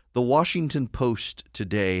hour. The Washington Post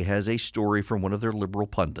today has a story from one of their liberal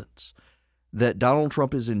pundits that Donald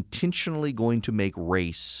Trump is intentionally going to make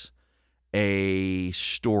race a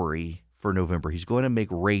story for November. He's going to make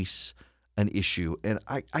race an issue. And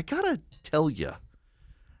I got to tell you,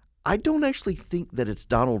 I don't actually think that it's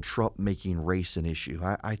Donald Trump making race an issue.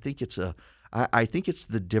 I think it's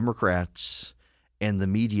the Democrats and the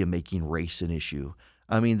media making race an issue.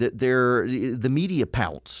 I mean, the media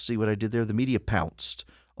pounced. See what I did there? The media pounced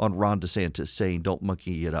on Ron DeSantis saying, don't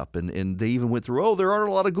monkey it up. And they even went through, there aren't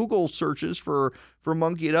a lot of Google searches for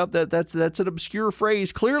monkey it up. That's an obscure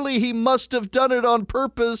phrase. Clearly, he must have done it on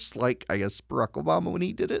purpose, like, I guess, Barack Obama when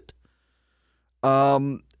he did it.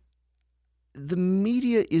 The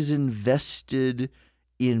media is invested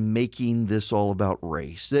in making this all about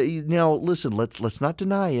race. Now, listen, let's not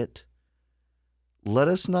deny it. Let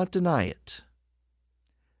us not deny it.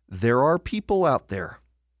 There are people out there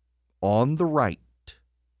on the right,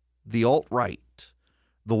 the alt-right,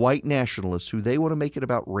 the white nationalists, who they want to make it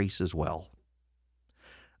about race as well.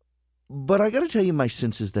 But I got to tell you, my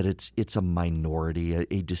sense is that it's a minority,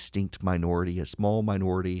 a distinct minority, a small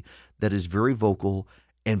minority that is very vocal.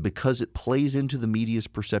 And because it plays into the media's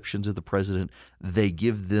perceptions of the president, they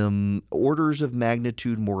give them orders of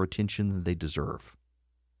magnitude more attention than they deserve.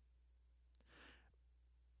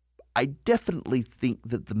 I definitely think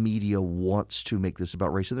that the media wants to make this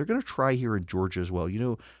about race, and they're going to try here in Georgia as well. You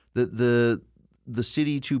know, the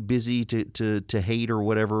city too busy to hate, or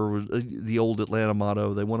whatever, the old Atlanta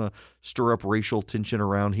motto. They want to stir up racial tension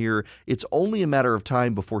around here. It's only a matter of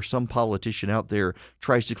time before some politician out there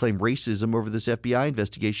tries to claim racism over this FBI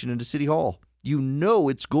investigation into City Hall. You know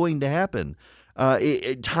it's going to happen.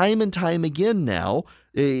 Time and time again now,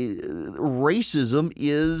 racism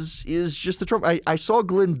is just the Trump. I saw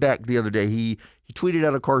Glenn Beck the other day. He tweeted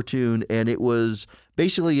out a cartoon, and it was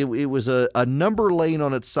basically it was a number laying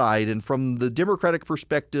on its side, and from the Democratic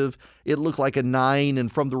perspective, it looked like a 9,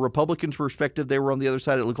 and from the Republican perspective, they were on the other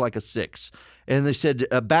side, it looked like a 6. And they said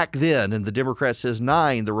back then, and the Democrat says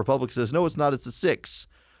 9, the Republican says no, it's not, it's a 6.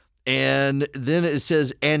 And then it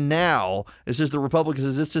says, and now, it says the Republican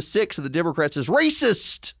says it's a 6, and the Democrat says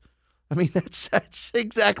racist. I mean, that's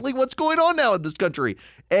exactly what's going on now in this country.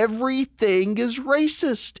 Everything is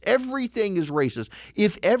racist. Everything is racist.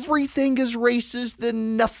 If everything is racist,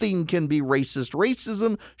 then nothing can be racist.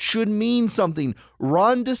 Racism should mean something.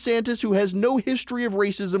 Ron DeSantis, who has no history of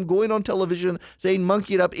racism, going on television saying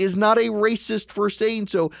monkey it up, is not a racist for saying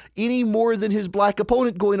so, any more than his black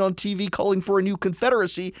opponent going on TV calling for a new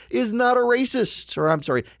confederacy is not a racist. Or I'm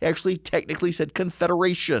sorry, actually technically said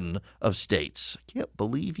confederation of states. I can't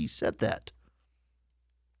believe he said that.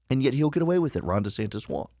 And yet he'll get away with it. Ron DeSantis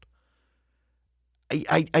won't.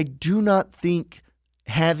 I do not think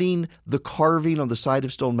having the carving on the side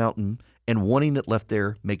of Stone Mountain and wanting it left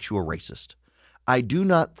there makes you a racist. I do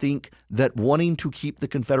not think that wanting to keep the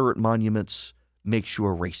Confederate monuments makes you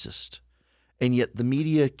a racist. And yet the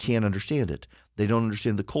media can't understand it. They don't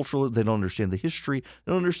understand the cultural, they don't understand the history,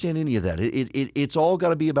 they don't understand any of that. It's all got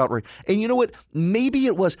to be about race. And you know what? Maybe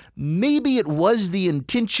it was the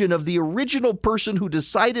intention of the original person who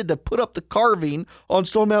decided to put up the carving on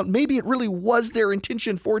Stone Mountain. Maybe it really was their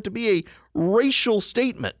intention for it to be a racial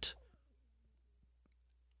statement.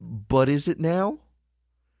 But is it now?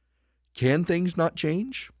 Can things not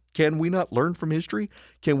change? Can we not learn from history?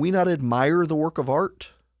 Can we not admire the work of art?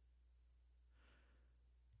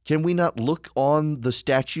 Can we not look on the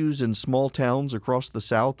statues in small towns across the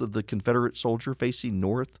South of the Confederate soldier facing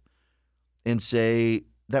north and say,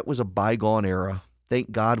 that was a bygone era.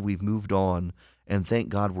 Thank God we've moved on, and thank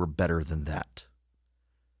God we're better than that.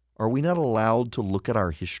 Are we not allowed to look at our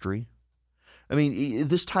history? I mean,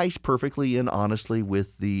 this ties perfectly in, honestly,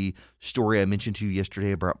 with the story I mentioned to you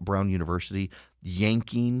yesterday about Brown University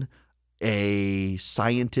yanking a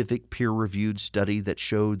scientific peer-reviewed study that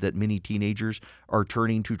showed that many teenagers are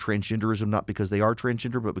turning to transgenderism not because they are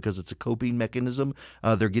transgender, but because it's a coping mechanism.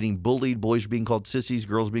 They're getting bullied, boys being called sissies,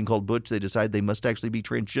 girls being called butch. They decide they must actually be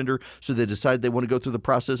transgender, so they decide they want to go through the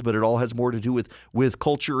process, but it all has more to do with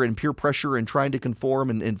culture and peer pressure and trying to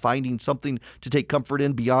conform and finding something to take comfort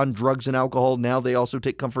in beyond drugs and alcohol. Now they also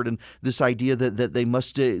take comfort in this idea that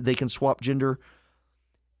they can swap gender.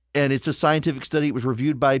 And it's a scientific study. It was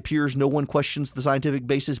reviewed by peers. No one questions the scientific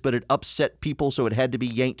basis, but it upset people, so it had to be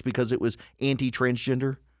yanked because it was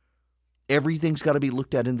anti-transgender. Everything's got to be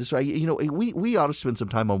looked at in this way. You know, we ought to spend some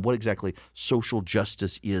time on what exactly social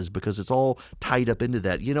justice is, because it's all tied up into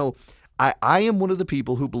that. You know, I am one of the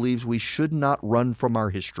people who believes we should not run from our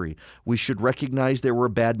history. We should recognize there were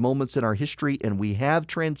bad moments in our history, and we have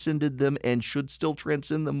transcended them and should still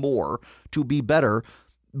transcend them more to be better.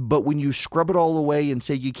 But when you scrub it all away and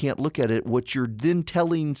say you can't look at it, what you're then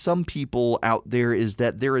telling some people out there is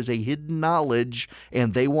that there is a hidden knowledge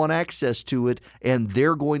and they want access to it, and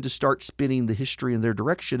they're going to start spinning the history in their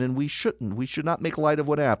direction, and we shouldn't. We should not make light of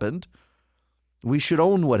what happened. We should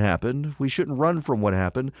own what happened. We shouldn't run from what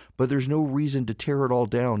happened, but there's no reason to tear it all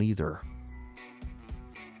down either.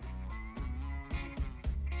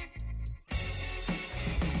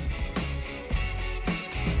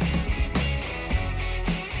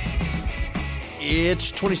 It's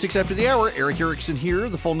 26 after the hour. Eric Erickson here.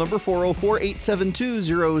 The phone number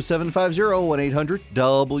 404-872-0750,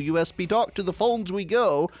 1-800-WSB Talk. To the phones we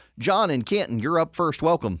go. John in Canton, you're up first.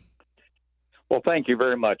 Welcome. Well, thank you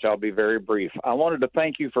very much. I'll be very brief. I wanted to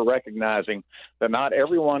thank you for recognizing that not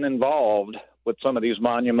everyone involved with some of these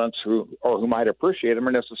monuments who might appreciate them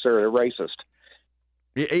are necessarily racist.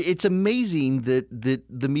 It's amazing that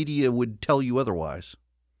the media would tell you otherwise.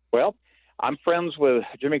 Well, I'm friends with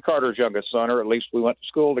Jimmy Carter's youngest son, or at least we went to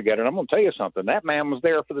school together. And I'm going to tell you something. That man was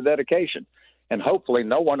there for the dedication. And hopefully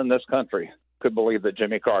no one in this country could believe that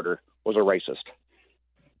Jimmy Carter was a racist.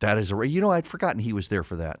 That is I'd forgotten he was there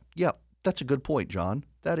for that. Yep. That's a good point, John.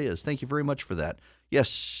 That is. Thank you very much for that.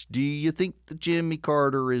 Yes. Do you think that Jimmy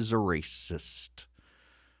Carter is a racist?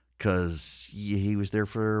 Because he was there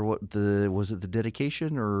for was it the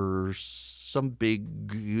dedication or some big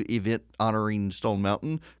event honoring Stone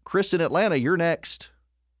Mountain? Chris in Atlanta, you're next.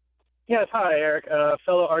 Yes, hi, Eric.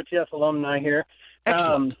 Fellow RTS alumni here.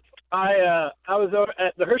 Excellent. I was over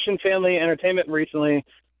at the Hershon Family Entertainment recently,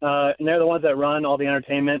 and they're the ones that run all the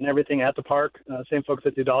entertainment and everything at the park, same folks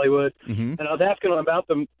that do Dollywood. Mm-hmm. And I was asking them about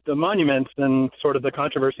the monuments and sort of the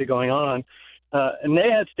controversy going on. And they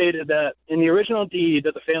had stated that in the original deed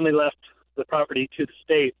that the family left the property to the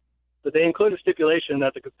state, that they included a stipulation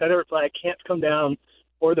that the Confederate flag can't come down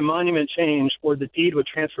or the monument change or the deed would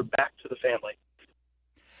transfer back to the family.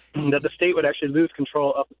 That the state would actually lose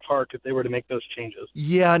control of the park if they were to make those changes.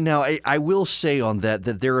 Yeah, now I will say on that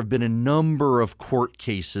there have been a number of court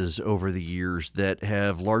cases over the years that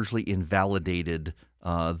have largely invalidated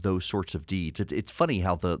those sorts of deeds. It's funny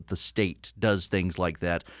how the state does things like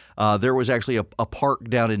that. There was actually a park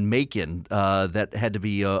down in Macon that had to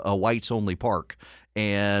be a whites-only park.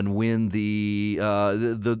 And when the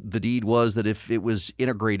deed was that if it was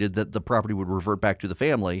integrated, that the property would revert back to the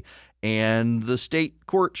family, and the state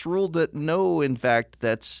courts ruled that no, in fact,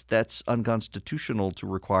 that's unconstitutional to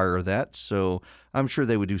require that. So I'm sure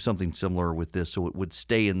they would do something similar with this, so it would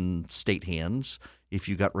stay in state hands if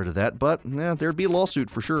you got rid of that. But yeah, there'd be a lawsuit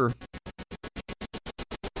for sure.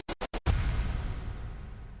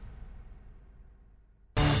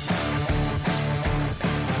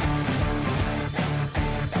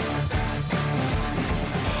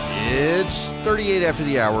 It's 38 after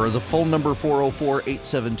the hour. The phone number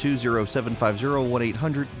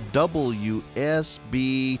 404-872-0750,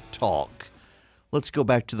 1-800-WSB Talk. Let's go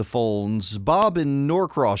back to the phones. Bob in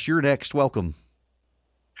Norcross, you're next. Welcome.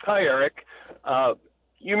 Hi, Eric.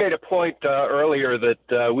 You made a point earlier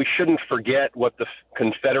that we shouldn't forget what the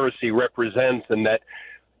Confederacy represents, and that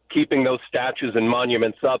keeping those statues and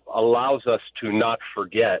monuments up allows us to not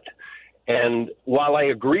forget. And while I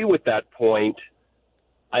agree with that point,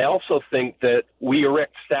 I also think that we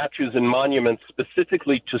erect statues and monuments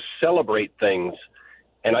specifically to celebrate things.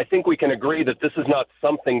 And I think we can agree that this is not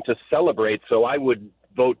something to celebrate, so I would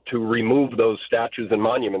vote to remove those statues and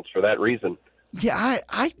monuments for that reason. Yeah,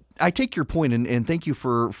 I take your point, and thank you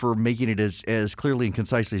for making it as clearly and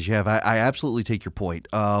concisely as you have. I absolutely take your point.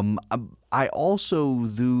 I also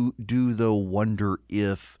do though wonder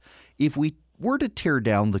if we were to tear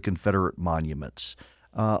down the Confederate monuments,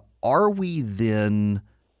 are we then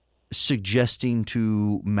suggesting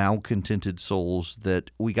to malcontented souls that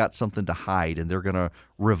we got something to hide and they're going to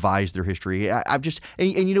revise their history? I've just,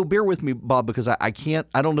 and bear with me, Bob, because I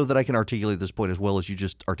don't know that I can articulate this point as well as you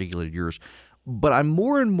just articulated yours. But I'm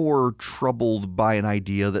more and more troubled by an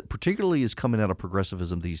idea that particularly is coming out of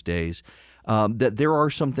progressivism these days, that there are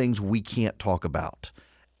some things we can't talk about.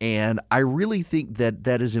 And I really think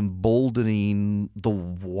that is emboldening the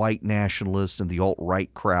white nationalists and the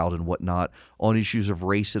alt-right crowd and whatnot on issues of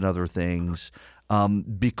race and other things,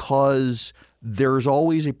 because there's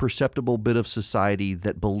always a perceptible bit of society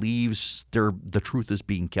that believes the truth is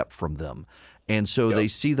being kept from them. And so they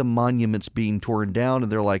see the monuments being torn down,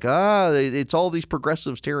 and they're like, it's all these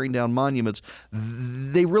progressives tearing down monuments.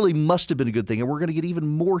 They really must have been a good thing, and we're going to get even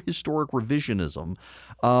more historic revisionism.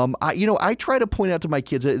 I try to point out to my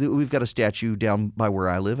kids, we've got a statue down by where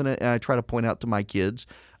I live, and I try to point out to my kids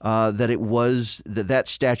that that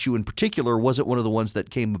statue in particular wasn't one of the ones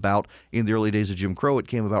that came about in the early days of Jim Crow. It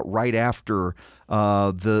came about right after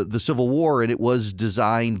the Civil War, and it was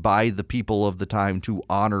designed by the people of the time to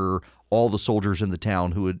honor all the soldiers in the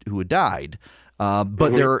town who had died.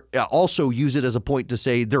 But they're also use it as a point to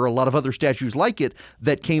say there are a lot of other statues like it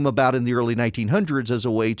that came about in the early 1900s as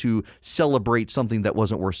a way to celebrate something that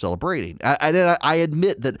wasn't worth celebrating. I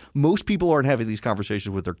admit that most people aren't having these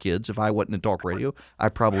conversations with their kids. If I wasn't in talk radio, I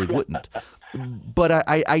probably wouldn't. But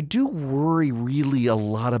I do worry really a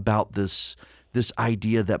lot about this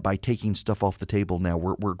idea that by taking stuff off the table now,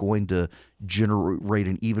 we're going to generate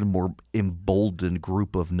an even more emboldened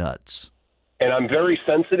group of nuts. And I'm very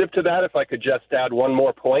sensitive to that. If I could just add one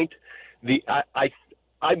more point, I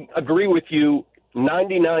agree with you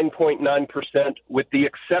 99.9%, with the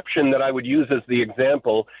exception that I would use as the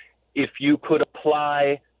example, if you could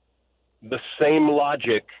apply the same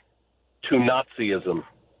logic to Nazism.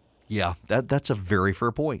 Yeah, that's a very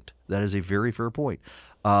fair point. That is a very fair point.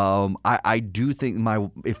 I do think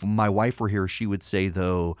if my wife were here, she would say,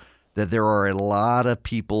 though, that there are a lot of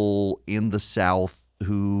people in the South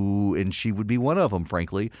who, and she would be one of them,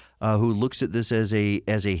 frankly, who looks at this as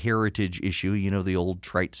a heritage issue. You know, the old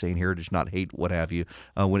trite saying, heritage, not hate, what have you,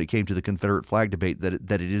 when it came to the Confederate flag debate, that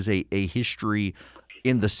it is a history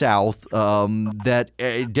in the South that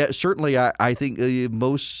certainly I think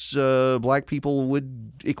most black people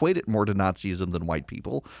would equate it more to Nazism than white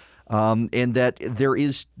people. And that there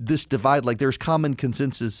is this divide, like there's common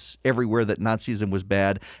consensus everywhere that Nazism was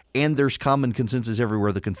bad, and there's common consensus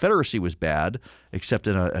everywhere the Confederacy was bad, except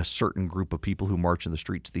in a certain group of people who march in the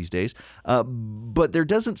streets these days. But there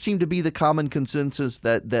doesn't seem to be the common consensus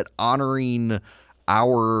that honoring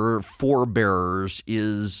our forebears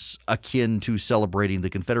is akin to celebrating the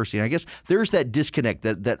Confederacy. And I guess there's that disconnect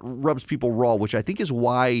that rubs people raw, which I think is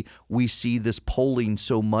why we see this polling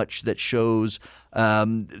so much that shows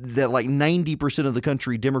that like 90% of the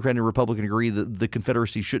country, Democrat and Republican, agree that the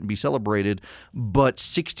Confederacy shouldn't be celebrated, but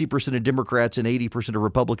 60% of Democrats and 80% of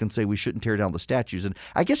Republicans say we shouldn't tear down the statues. And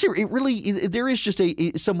I guess there is just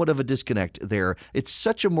a somewhat of a disconnect there. It's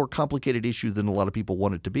such a more complicated issue than a lot of people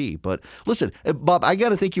want it to be. But listen, Bob, I got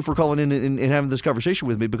to thank you for calling in and having this conversation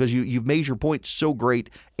with me, because you've made your point so great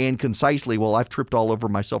and concisely while I've tripped all over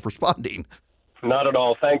myself responding. Not at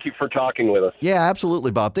all. Thank you for talking with us. Yeah, absolutely,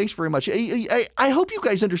 Bob. Thanks very much. I hope you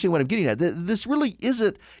guys understand what I'm getting at. This really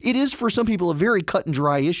isn't – it is for some people a very cut and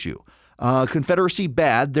dry issue. Confederacy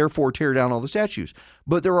bad, therefore tear down all the statues.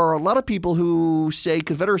 But there are a lot of people who say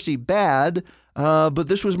Confederacy bad, but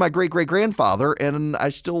this was my great-great-grandfather, and I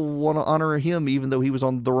still want to honor him even though he was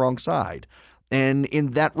on the wrong side. And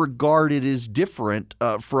in that regard, it is different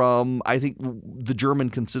from, I think, the German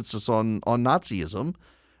consensus on Nazism.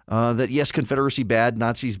 That yes, Confederacy bad,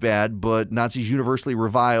 Nazis bad, but Nazis universally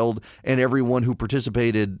reviled and everyone who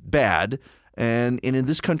participated bad. And in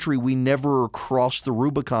this country, we never crossed the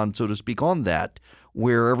Rubicon, so to speak, on that,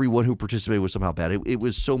 where everyone who participated was somehow bad. It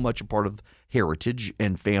was so much a part of heritage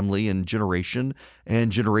and family and generation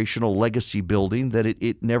and generational legacy building that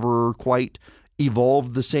it never quite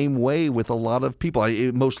evolved the same way with a lot of people,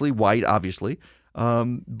 mostly white, obviously.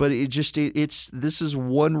 But this is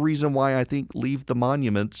one reason why I think leave the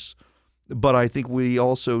monuments, but I think we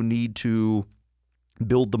also need to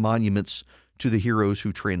build the monuments to the heroes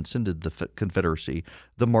who transcended the Confederacy,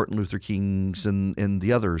 the Martin Luther Kings and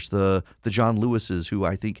the others, the John Lewises, who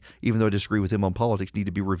I think, even though I disagree with him on politics, need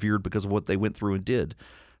to be revered because of what they went through and did.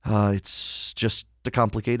 It's just a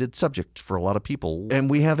complicated subject for a lot of people, and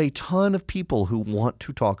we have a ton of people who want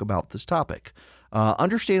to talk about this topic.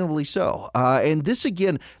 Understandably so. And this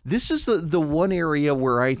is the one area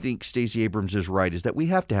where I think Stacey Abrams is right, is that we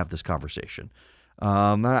have to have this conversation.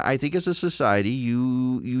 I think as a society,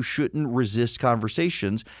 you shouldn't resist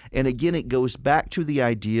conversations. And again, it goes back to the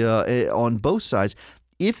idea on both sides.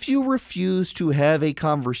 If you refuse to have a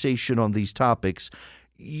conversation on these topics,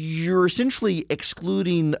 you're essentially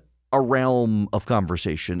excluding a realm of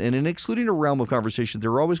conversation. And in excluding a realm of conversation,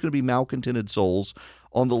 there are always going to be malcontented souls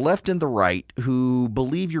on the left and the right who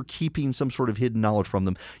believe you're keeping some sort of hidden knowledge from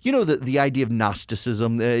them. You know, the idea of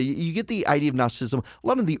Gnosticism. You get the idea of Gnosticism a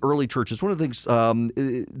lot in the early churches. One of the things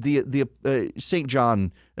St.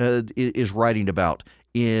 John is writing about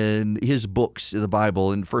in his books in the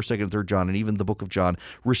Bible, in 1st, 2nd, and 3rd John, and even the book of John,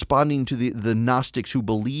 responding to the Gnostics who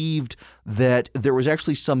believed that there was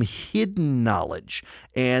actually some hidden knowledge,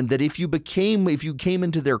 and that if you came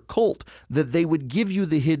into their cult, that they would give you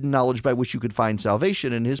the hidden knowledge by which you could find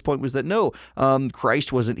salvation. And his point was that no,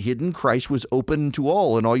 Christ wasn't hidden. Christ was open to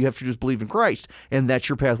all, and all you have to do is believe in Christ, and that's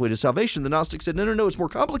your pathway to salvation. The Gnostics said, no, it's more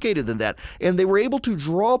complicated than that. And they were able to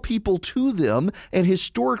draw people to them, and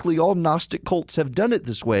historically all Gnostic cults have done it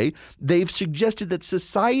this way. They've suggested that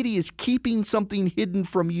society is keeping something hidden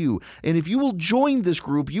from you. And if you will join this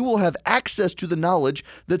group, you will have access to the knowledge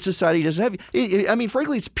that society doesn't have. I mean,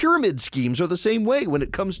 frankly, it's pyramid schemes are the same way. When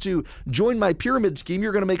it comes to join my pyramid scheme,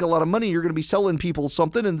 you're going to make a lot of money. You're going to be selling people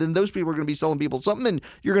something, and then those people are going to be selling people something, and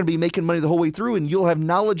you're going to be making money the whole way through, and you'll have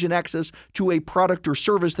knowledge and access to a product or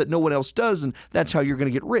service that no one else does, and that's how you're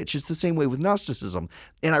going to get rich. It's the same way with Gnosticism.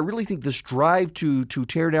 And I really think this drive to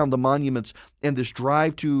tear down the monuments and this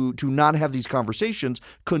drive to not have these conversations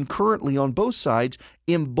concurrently on both sides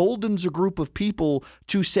emboldens a group of people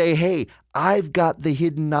to say, hey, I've got the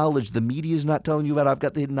hidden knowledge. The media is not telling you about. I've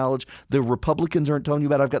got the hidden knowledge. The Republicans aren't telling you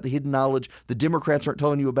about. I've got the hidden knowledge. The Democrats aren't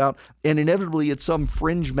telling you about. And inevitably, it's some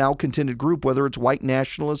fringe malcontented group, whether it's white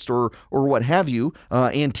nationalists or what have you,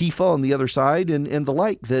 Antifa on the other side and the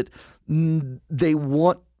like, that they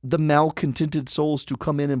want the malcontented souls to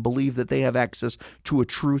come in and believe that they have access to a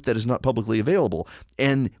truth that is not publicly available.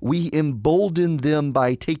 And we embolden them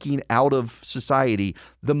by taking out of society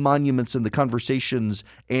the monuments and the conversations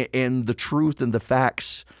and the truth and the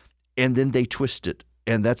facts, and then they twist it.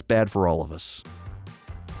 And that's bad for all of us.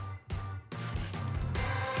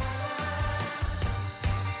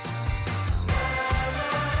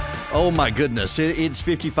 Oh, my goodness. It's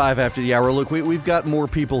 55 after the hour. Look, we've got more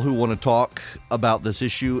people who want to talk about this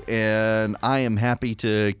issue, and I am happy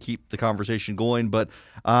to keep the conversation going. But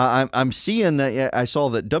I'm seeing, I saw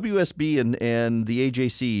that WSB and the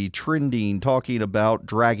AJC trending, talking about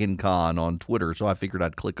Dragon Con on Twitter. So I figured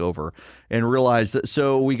I'd click over and realize that.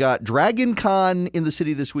 So we got Dragon Con in the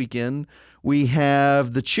city this weekend. We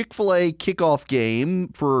have the Chick-fil-A kickoff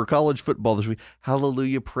game for college football this week.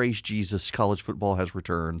 Hallelujah, praise Jesus, college football has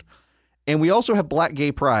returned. And we also have Black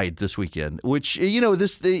Gay Pride this weekend, which,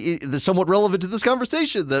 this is somewhat relevant to this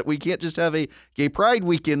conversation, that we can't just have a Gay Pride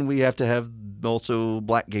weekend. We have to have also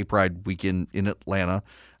Black Gay Pride weekend in Atlanta.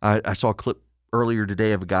 I saw a clip earlier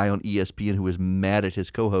today of a guy on ESPN who was mad at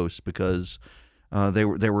his co-hosts because they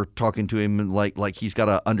were talking to him like he's got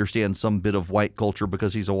to understand some bit of white culture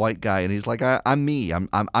because he's a white guy, and he's like, I'm me.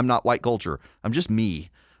 I'm not white culture. I'm just me.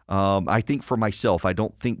 I think for myself. I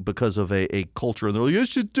don't think because of a culture. And they're like,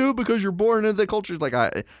 yes, you do because you're born into the culture. It's like,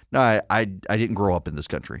 I didn't grow up in this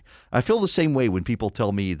country. I feel the same way when people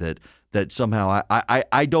tell me that somehow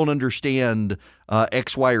I don't understand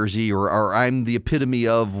X, Y, or Z, or I'm the epitome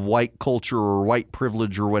of white culture or white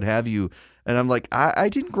privilege or what have you. And I'm like, I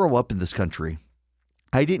didn't grow up in this country.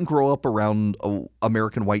 I didn't grow up around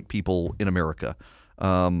American white people in America.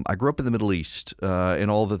 I grew up in the Middle East and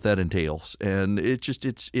all that entails, and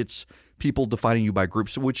it's people defining you by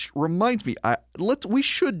groups. Which reminds me, we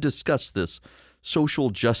should discuss this social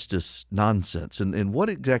justice nonsense and what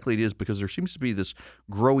exactly it is, because there seems to be this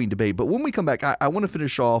growing debate. But when we come back, I want to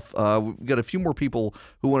finish off. We've got a few more people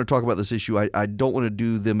who want to talk about this issue. I don't want to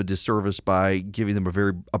do them a disservice by giving them a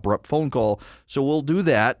very abrupt phone call. So we'll do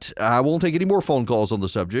that. I won't take any more phone calls on the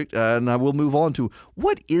subject, and I will move on to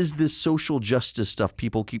what is this social justice stuff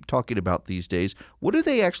people keep talking about these days? What are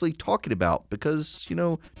they actually talking about? Because,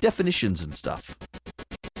 definitions and stuff.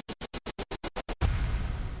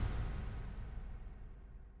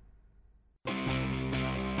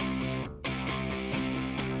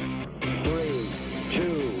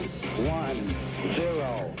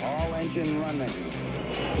 0. All engine running.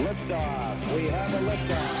 Liftoff. We have a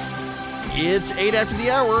liftoff. It's 8 after the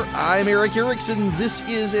hour. I'm Eric Erickson. This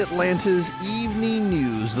is Atlanta's Evening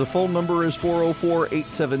News. The phone number is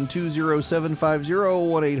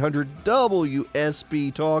 404-872-0750,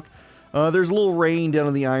 1-800-WSB Talk. There's a little rain down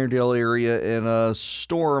in the Irondale area and a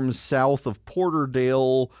storm south of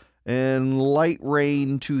Porterdale and light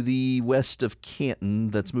rain to the west of Canton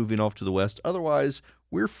that's moving off to the west. Otherwise,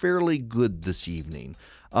 we're fairly good this evening.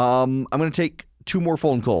 I'm going to take 2 more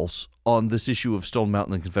phone calls on this issue of Stone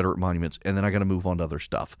Mountain and Confederate monuments, and then I got to move on to other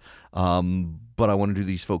stuff. But I want to do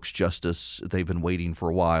these folks justice. They've been waiting for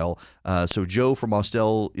a while. So Joe from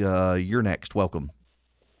Austell, you're next. Welcome.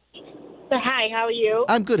 Hi, how are you?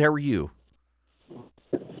 I'm good. How are you?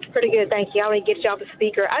 Pretty good, thank you. I'm going to get you off the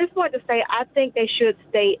speaker. I just wanted to say I think they should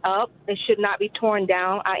stay up. They should not be torn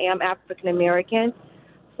down. I am African American,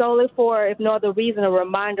 solely for, if no other reason, a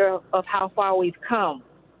reminder of how far we've come.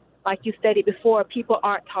 Like you stated before, people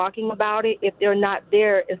aren't talking about it. If they're not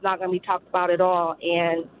there, it's not going to be talked about at all.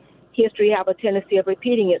 And history have a tendency of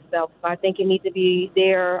repeating itself. So I think it needs to be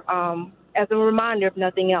there as a reminder, if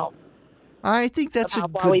nothing else. I think that's a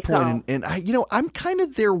good point. And I'm kind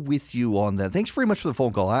of there with you on that. Thanks very much for the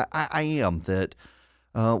phone call. I am that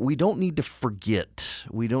we don't need to forget.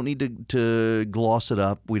 We don't need to gloss it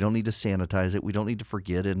up. We don't need to sanitize it. We don't need to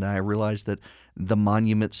forget. And I realize that the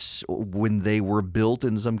monuments, when they were built,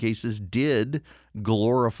 in some cases did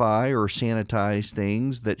glorify or sanitize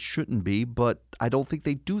things that shouldn't be, but I don't think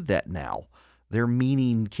they do that now. Their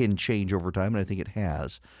meaning can change over time, and I think it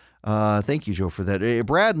has. Thank you, Joe, for that.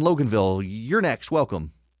 Brad in Loganville, you're next.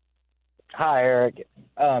 Welcome. Hi, Eric.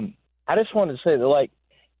 I just wanted to say that,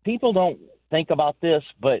 people don't think about this,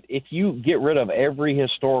 but if you get rid of every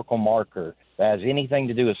historical marker that has anything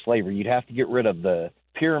to do with slavery, you'd have to get rid of the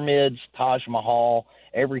pyramids, Taj Mahal,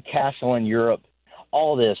 every castle in Europe,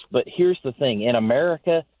 all this. But here's the thing. In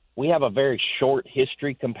America, we have a very short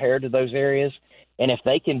history compared to those areas. And if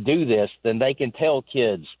they can do this, then they can tell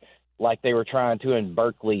kids, like they were trying to in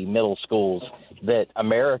Berkeley middle schools, that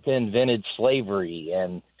America invented slavery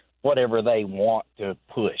and whatever they want to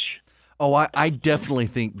push. Oh, I definitely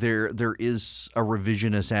think there is a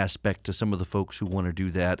revisionist aspect to some of the folks who want to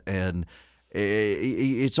do that, and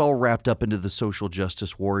it's all wrapped up into the social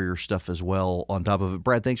justice warrior stuff as well on top of it.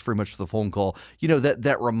 Brad, thanks very much for the phone call.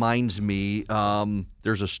 That reminds me,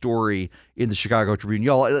 there's a story in the Chicago Tribune.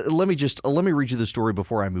 Y'all, let me read you the story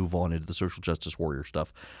before I move on into the social justice warrior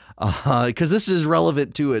stuff, because this is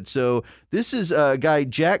relevant to it. So this is a guy,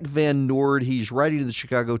 Jack Van Noord. He's writing to the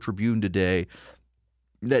Chicago Tribune today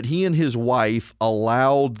that he and his wife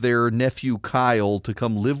allowed their nephew Kyle to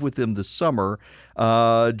come live with them this summer.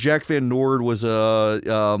 Jack Van Noord was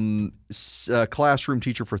a classroom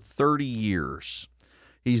teacher for 30 years.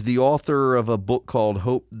 He's the author of a book called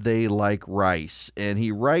Hope They Like Rice, and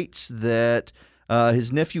he writes that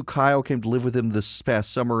his nephew Kyle came to live with him this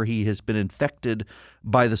past summer. He has been infected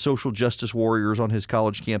by the social justice warriors on his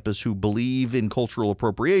college campus who believe in cultural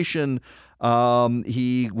appropriation.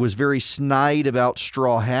 He was very snide about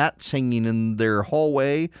straw hats hanging in their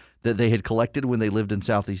hallway, that they had collected when they lived in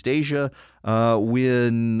Southeast Asia.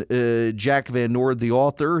 When Jack Van Noord, the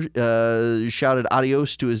author, shouted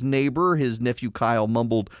adios to his neighbor, his nephew Kyle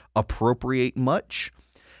mumbled, "Appropriate much?"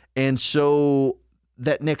 And so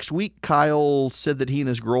that next week, Kyle said that he and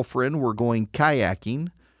his girlfriend were going kayaking.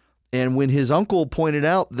 And when his uncle pointed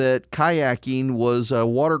out that kayaking was a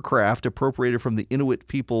watercraft appropriated from the Inuit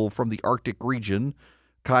people from the Arctic region,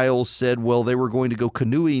 Kyle said, well, they were going to go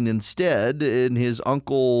canoeing instead. And his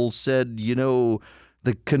uncle said,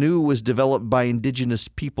 the canoe was developed by indigenous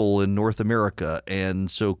people in North America. And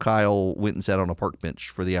so Kyle went and sat on a park bench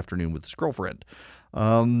for the afternoon with his girlfriend.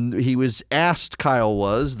 He was asked,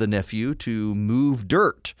 the nephew, to move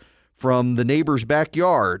dirt from the neighbor's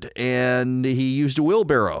backyard. And he used a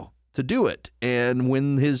wheelbarrow to do it. And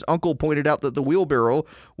when his uncle pointed out that the wheelbarrow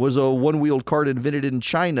was a one-wheeled cart invented in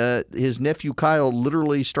China, his nephew Kyle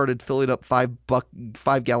literally started filling up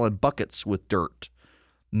 5-gallon buckets with dirt,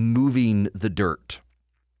 moving the dirt.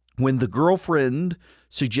 When the girlfriend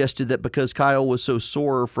suggested that because Kyle was so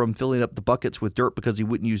sore from filling up the buckets with dirt because he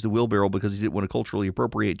wouldn't use the wheelbarrow because he didn't want to culturally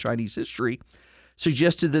appropriate Chinese history,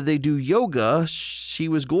 suggested that they do yoga, she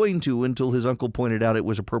was going to until his uncle pointed out it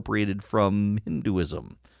was appropriated from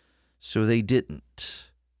Hinduism. So they didn't.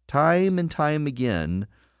 Time and time again.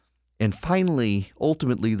 And finally,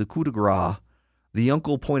 ultimately, the coup de grace, the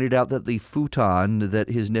uncle pointed out that the futon that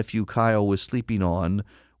his nephew Kyle was sleeping on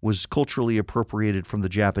was culturally appropriated from the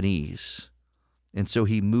Japanese. And so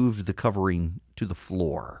he moved the covering to the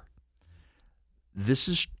floor. This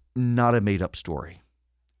is not a made-up story.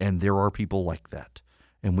 And there are people like that.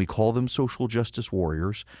 And we call them social justice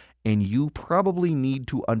warriors. And you probably need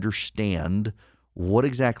to understand what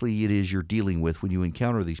exactly it is you're dealing with when you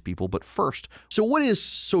encounter these people. But first, so what is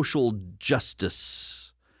social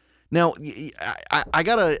justice? Now, I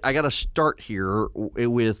gotta start here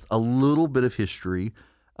with a little bit of history,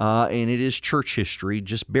 and it is church history.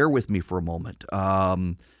 Just bear with me for a moment,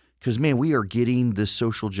 because, man, we are getting this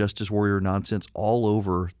social justice warrior nonsense all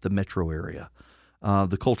over the metro area.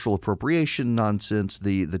 The cultural appropriation nonsense,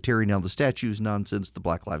 the tearing down the statues nonsense, the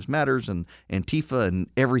Black Lives Matters and Antifa and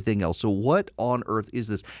everything else. So what on earth is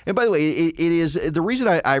this? And by the way, it is the reason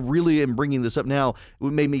I really am bringing this up now,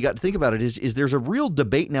 what made me got to think about it is there's a real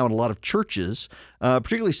debate now in a lot of churches,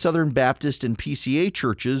 particularly Southern Baptist and PCA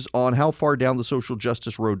churches, on how far down the social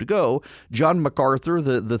justice road to go. John MacArthur,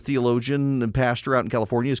 the theologian and pastor out in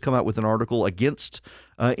California, has come out with an article against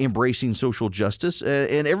embracing social justice,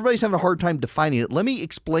 and everybody's having a hard time defining it. Let me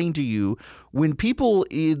explain to you, when people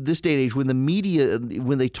in this day and age, when the media,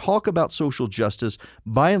 when they talk about social justice,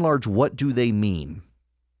 by and large, what do they mean?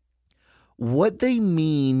 What they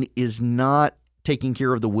mean is not taking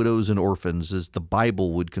care of the widows and orphans, as the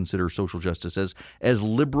Bible would consider social justice, as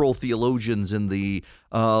liberal theologians in the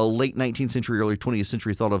late 19th century, early 20th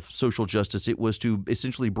century thought of social justice. It was to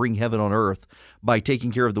essentially bring heaven on earth by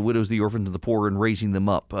taking care of the widows, the orphans, and the poor and raising them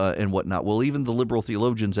up and whatnot. Well, even the liberal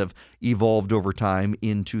theologians have evolved over time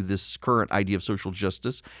into this current idea of social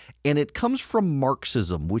justice, and it comes from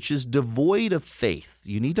Marxism, which is devoid of faith.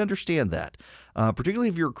 You need to understand that. Particularly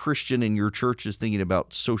if you're a Christian and your church is thinking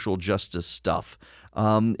about social justice stuff.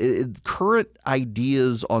 Current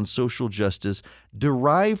ideas on social justice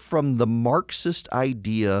derive from the Marxist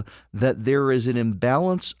idea that there is an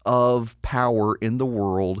imbalance of power in the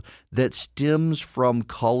world that stems from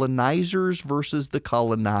colonizers versus the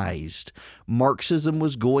colonized. Marxism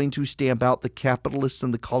was going to stamp out the capitalists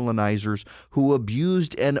and the colonizers who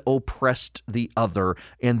abused and oppressed the other,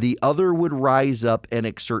 and the other would rise up and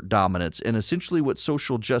exert dominance. And essentially what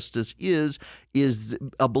social justice is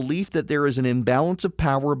a belief that there is an imbalance of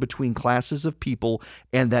power between classes of people,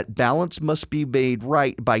 and that balance must be made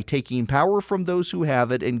right by taking power from those who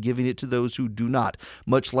have it and giving it to those who do not.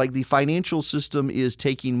 Much like the financial system is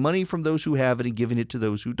taking money from those who have it and giving it to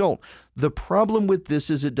those who don't. The problem with this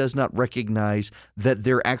is it does not recognize that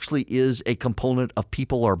there actually is a component of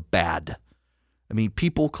people are bad. I mean,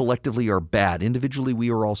 people collectively are bad. Individually,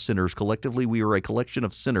 we are all sinners. Collectively, we are a collection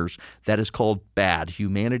of sinners. That is called bad.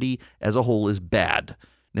 Humanity as a whole is bad.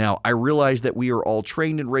 Now, I realize that we are all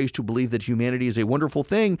trained and raised to believe that humanity is a wonderful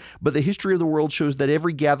thing, but the history of the world shows that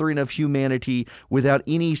every gathering of humanity without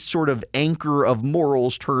any sort of anchor of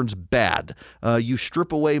morals turns bad. You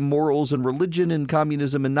strip away morals and religion and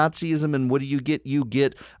communism and Nazism, and what do you get? You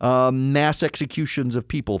get mass executions of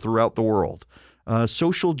people throughout the world.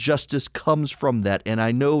 Social justice comes from that, and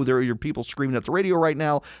I know there are people screaming at the radio right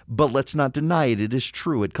now, but let's not deny it. It is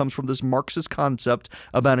true. It comes from this Marxist concept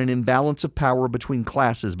about an imbalance of power between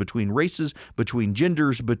classes, between races, between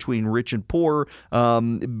genders, between rich and poor,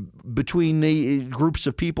 between groups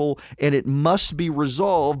of people, and it must be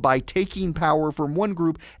resolved by taking power from one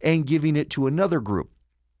group and giving it to another group.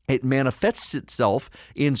 It manifests itself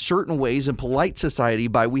in certain ways in polite society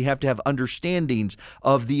by we have to have understandings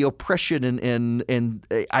of the oppression and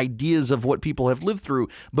ideas of what people have lived through,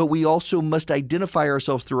 but we also must identify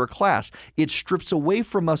ourselves through a class. It strips away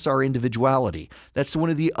from us our individuality. That's one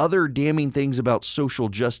of the other damning things about social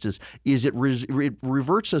justice is it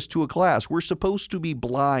reverts us to a class. We're supposed to be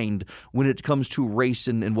blind when it comes to race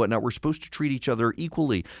and whatnot. We're supposed to treat each other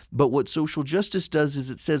equally, but what social justice does is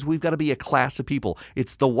it says we've got to be a class of people.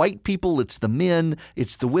 It's the white people, it's the men,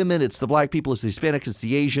 it's the women, it's the black people, it's the Hispanics, it's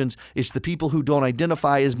the Asians, it's the people who don't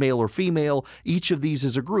identify as male or female. Each of these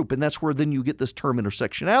is a group, and that's where then you get this term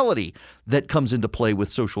intersectionality that comes into play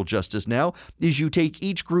with social justice now, is you take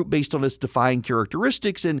each group based on its defined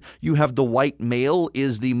characteristics, and you have the white male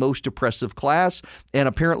is the most oppressive class, and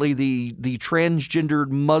apparently the transgendered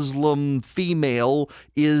Muslim female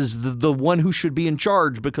is the one who should be in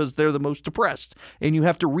charge because they're the most oppressed. And you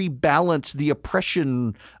have to rebalance the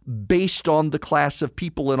oppression based on the class of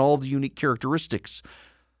people and all the unique characteristics,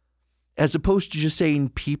 as opposed to just saying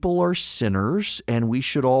people are sinners and we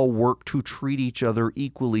should all work to treat each other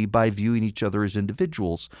equally by viewing each other as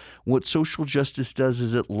individuals. What social justice does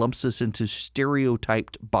is it lumps us into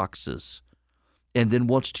stereotyped boxes and then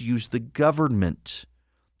wants to use the government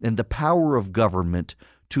and the power of government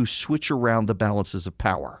to switch around the balances of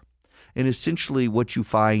power. And essentially what you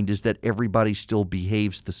find is that everybody still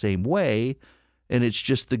behaves the same way, and it's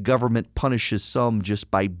just the government punishes some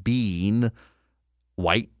just by being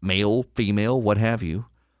white, male, female, what have you,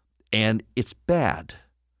 and it's bad.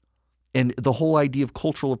 And the whole idea of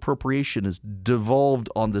cultural appropriation is devolved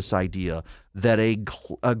on this idea that a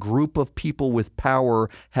group of people with power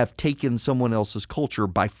have taken someone else's culture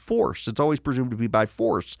by force. It's always presumed to be by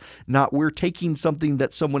force, not we're taking something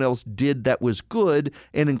that someone else did that was good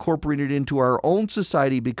and incorporating it into our own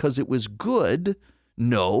society because it was good.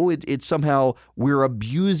 No, it's somehow we're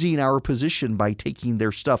abusing our position by taking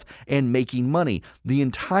their stuff and making money. The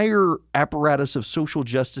entire apparatus of social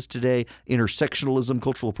justice today, intersectionalism,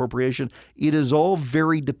 cultural appropriation, it is all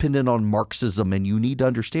very dependent on Marxism, and you need to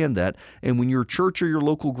understand that. And when your church or your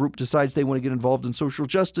local group decides they want to get involved in social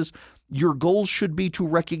justice, your goal should be to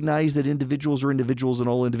recognize that individuals are individuals and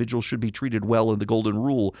all individuals should be treated well in the golden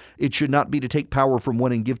rule. It should not be to take power from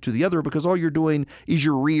one and give to the other, because all you're doing is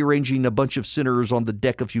you're rearranging a bunch of sinners on the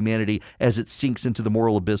deck of humanity as it sinks into the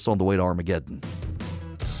moral abyss on the way to Armageddon.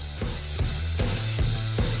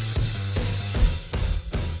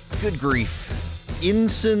 Good grief.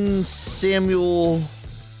 Ensign Samuel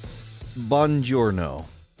Bongiorno.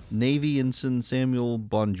 Navy Ensign Samuel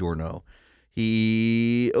Bongiorno.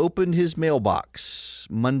 He opened his mailbox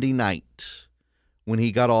Monday night when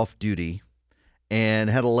he got off duty and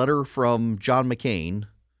had a letter from John McCain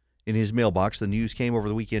in his mailbox. The news came over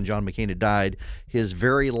the weekend. John McCain had died. His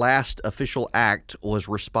very last official act was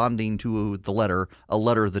responding to the letter, a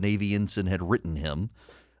letter the Navy ensign had written him.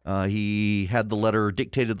 He had the letter,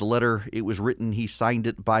 dictated the letter. It was written. He signed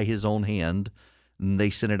it by his own hand, and they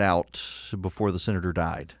sent it out before the senator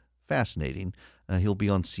died. Fascinating. He'll be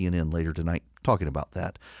on CNN later tonight talking about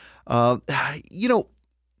that. I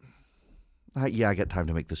got time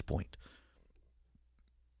to make this point.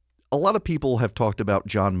 A lot of people have talked about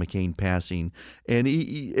John McCain passing, and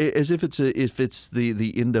as if it's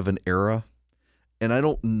the end of an era. And I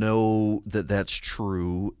don't know that that's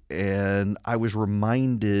true. And I was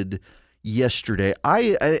reminded yesterday,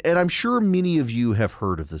 and I'm sure many of you have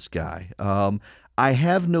heard of this guy. I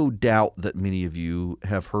have no doubt that many of you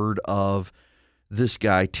have heard of this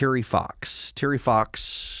guy, Terry Fox. Terry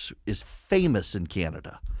Fox is famous in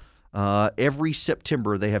Canada. Every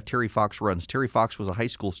September, they have Terry Fox runs. Terry Fox was a high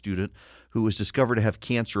school student who was discovered to have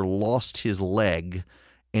cancer, lost his leg,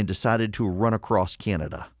 and decided to run across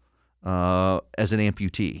Canada as an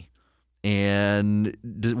amputee, and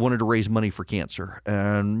wanted to raise money for cancer.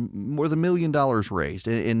 And more than $1 million raised.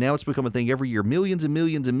 And now it's become a thing every year. Millions and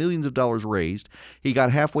millions and millions of dollars raised. He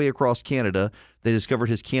got halfway across Canada. They discovered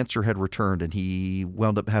his cancer had returned, and he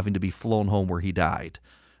wound up having to be flown home where he died.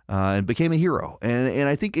 And became a hero. And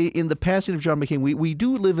I think in the passing of John McCain, we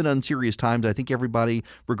do live in unserious times. I think everybody,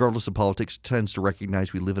 regardless of politics, tends to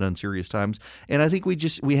recognize we live in unserious times. And I think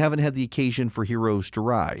we haven't had the occasion for heroes to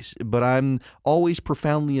rise. But I'm always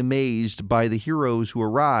profoundly amazed by the heroes who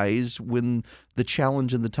arise when the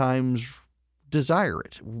challenge and the times desire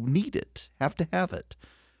it, need it, have to have it.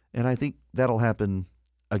 And I think that'll happen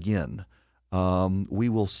again. We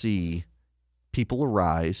will see people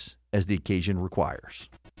arise as the occasion requires.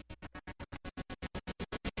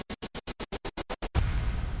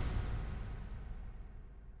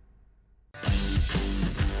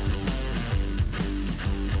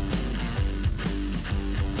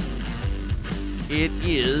 It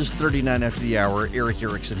is 39 after the hour. Eric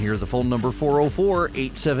Erickson here. The phone number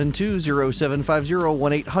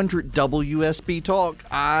 404-872-0750, 1-800-WSB Talk.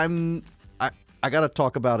 I got to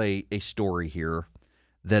talk about a story here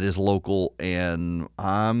that is local, and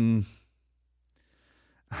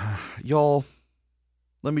y'all,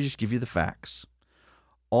 let me just give you the facts.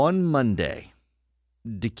 On Monday,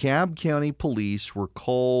 DeKalb County Police were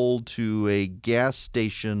called to a gas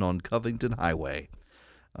station on Covington Highway.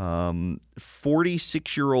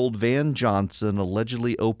 46-year-old Van Johnson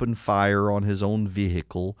allegedly opened fire on his own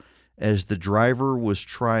vehicle as the driver was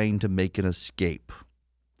trying to make an escape.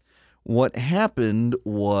 What happened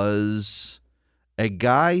was a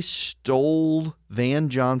guy stole Van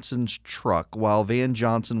Johnson's truck while Van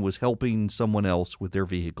Johnson was helping someone else with their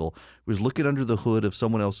vehicle. He was looking under the hood of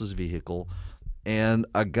someone else's vehicle, and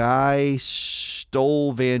a guy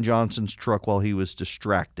stole Van Johnson's truck while he was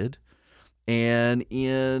distracted. And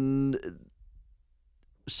in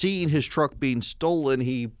seeing his truck being stolen,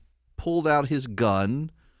 he pulled out his gun,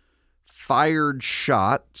 fired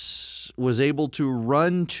shots, was able to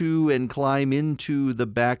run to and climb into the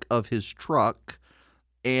back of his truck,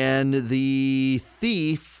 and the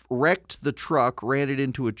thief wrecked the truck, ran it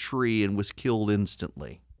into a tree, and was killed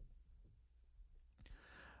instantly.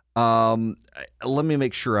 Let me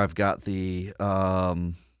make sure I've got the...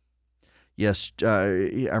 Yes,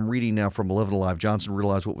 I'm reading now from 11 Alive. Johnson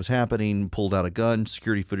realized what was happening, pulled out a gun.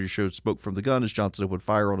 Security footage showed smoke from the gun as Johnson opened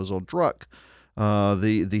fire on his own truck.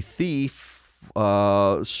 The thief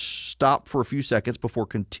stopped for a few seconds before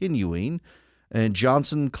continuing, and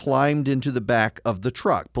Johnson climbed into the back of the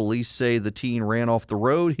truck. Police say the teen ran off the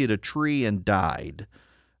road, hit a tree, and died.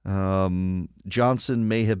 Johnson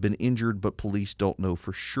may have been injured, but police don't know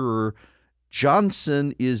for sure.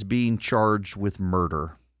 Johnson is being charged with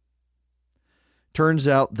murder. Turns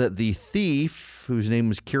out that the thief, whose name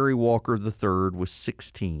was Kerry Walker III, was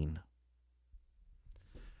 16.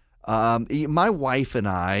 My wife and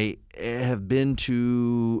I have been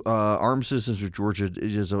to Armed Citizens of Georgia. It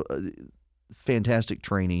is a fantastic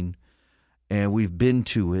training, and we've been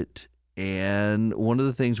to it. And one of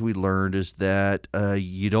the things we learned is that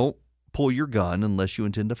you don't pull your gun unless you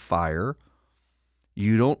intend to fire.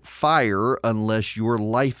 You don't fire unless your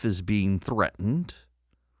life is being threatened.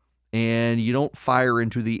 And you don't fire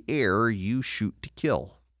into the air, you shoot to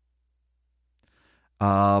kill.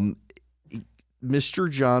 Mr.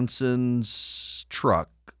 Johnson's truck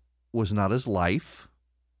was not his life.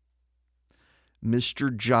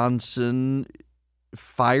 Mr. Johnson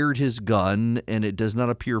fired his gun, and it does not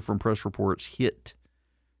appear from press reports hit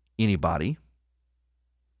anybody.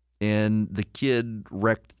 And the kid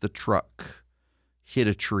wrecked the truck, hit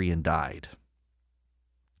a tree, and died.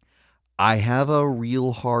 I have a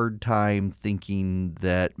real hard time thinking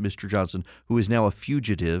that Mr. Johnson, who is now a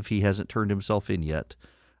fugitive, he hasn't turned himself in yet.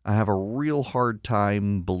 I have a real hard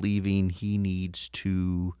time believing he needs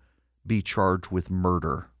to be charged with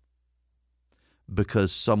murder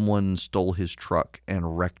because someone stole his truck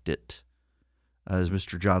and wrecked it as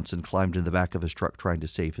Mr. Johnson climbed in the back of his truck trying to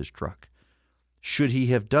save his truck. Should he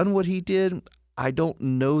have done what he did? I don't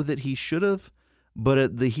know that he should have. But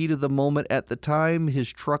at the heat of the moment at the time,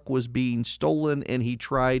 his truck was being stolen and he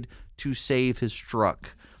tried to save his truck.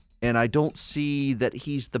 And I don't see that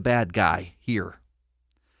he's the bad guy here.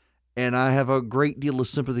 And I have a great deal of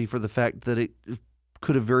sympathy for the fact that it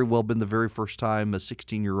could have very well been the very first time a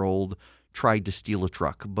 16-year-old tried to steal a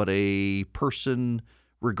truck. But a person,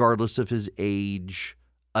 regardless of his age,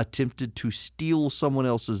 attempted to steal someone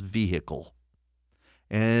else's vehicle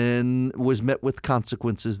and was met with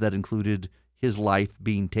consequences that included his life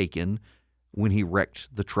being taken when he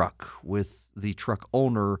wrecked the truck, with the truck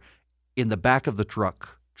owner in the back of the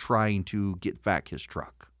truck trying to get back his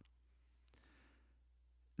truck.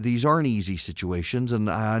 These aren't easy situations, and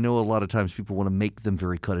I know a lot of times people want to make them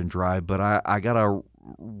very cut and dry, but I got a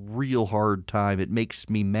real hard time. It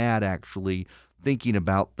makes me mad, actually, thinking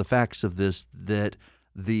about the facts of this, that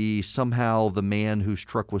somehow the man whose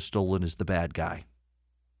truck was stolen is the bad guy.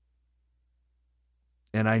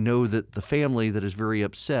 And I know that the family that is very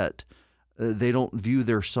upset, they don't view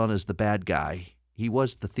their son as the bad guy. He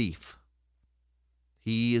was the thief.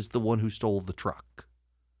 He is the one who stole the truck.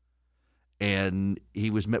 And he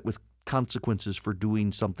was met with consequences for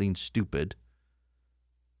doing something stupid.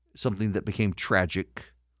 something that became tragic,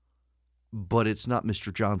 but it's not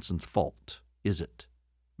Mr. Johnson's fault, is it?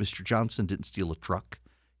 Mr. Johnson didn't steal a truck.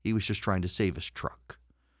 He was just trying to save his truck.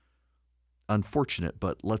 Unfortunate,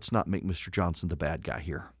 but let's not make Mr. Johnson the bad guy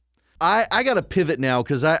here. I got to pivot now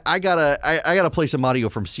because I gotta play some audio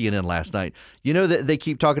from CNN last night. You know that they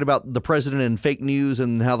keep talking about the president and fake news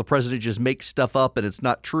and how the president just makes stuff up and it's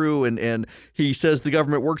not true and he says the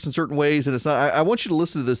government works in certain ways and it's not. I want you to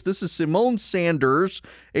listen to this. This is Simone Sanders,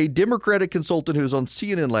 a Democratic consultant who was on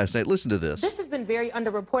CNN last night. Listen to this. This has been very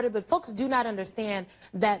underreported, but folks do not understand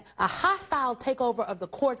that a hostile takeover of the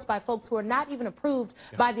courts by folks who are not even approved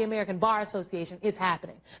by the American Bar Association is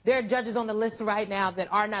happening. There are judges on the list right now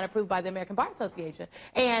that are not approved by the American Bar Association.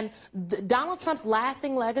 And Donald Trump's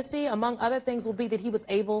lasting legacy, among other things, will be that he was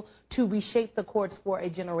able to reshape the courts for a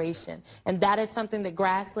generation. And that is something that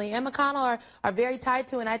Grassley and McConnell are very tied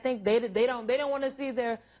to, and I think they don't want to see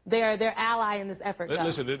their ally in this effort go.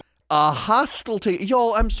 Listen, a hostile take.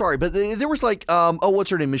 Y'all, I'm sorry, but there was like, what's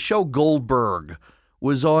her name? Michelle Goldberg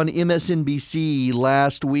was on MSNBC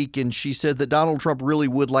last week, and she said that Donald Trump really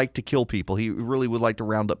would like to kill people. He really would like to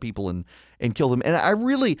round up people and kill them.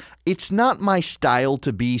 And it's not my style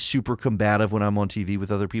to be super combative when I'm on TV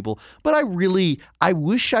with other people, but I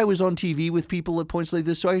wish I was on TV with people at points like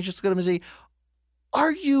this so I could just look at them and say,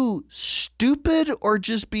 are you stupid or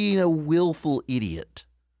just being a willful idiot?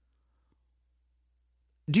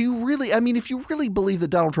 Do you really, if you really believe that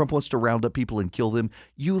Donald Trump wants to round up people and kill them,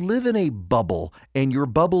 you live in a bubble, and your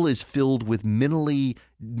bubble is filled with mentally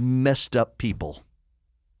messed up people.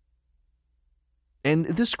 And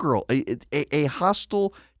this girl, a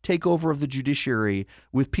hostile takeover of the judiciary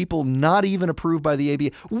with people not even approved by the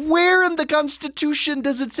ABA. Where in the Constitution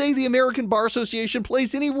does it say the American Bar Association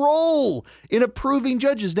plays any role in approving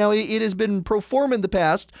judges? Now, it has been pro forma in the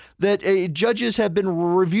past that judges have been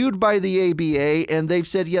reviewed by the ABA and they've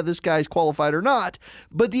said, yeah, this guy's qualified or not.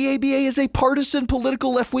 But the ABA is a partisan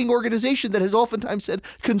political left-wing organization that has oftentimes said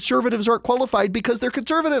conservatives aren't qualified because they're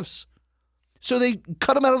conservatives. So they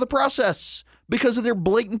cut them out of the process because of their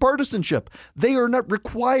blatant partisanship. They are not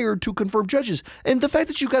required to confirm judges. And the fact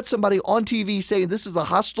that you got somebody on TV saying this is a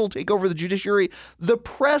hostile takeover of the judiciary, the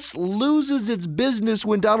press loses its business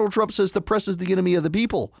when Donald Trump says the press is the enemy of the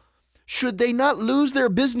people. Should they not lose their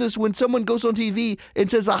business when someone goes on TV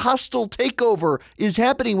and says a hostile takeover is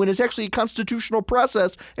happening when it's actually a constitutional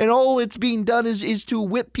process and all it's being done is to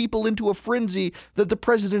whip people into a frenzy that the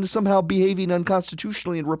president is somehow behaving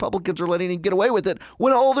unconstitutionally and Republicans are letting him get away with it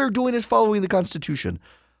when all they're doing is following the Constitution?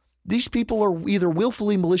 These people are either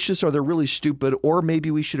willfully malicious or they're really stupid, or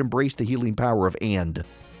maybe we should embrace the healing power of and.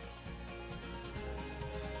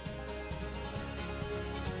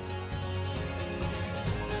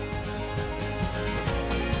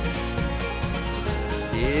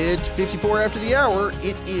 It's 54 after the hour.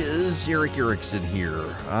 It is Eric Erickson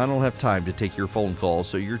here. I don't have time to take your phone call,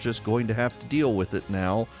 so you're just going to have to deal with it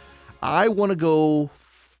now. I want to go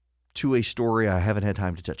to a story I haven't had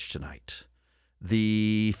time to touch tonight.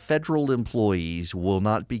 The federal employees will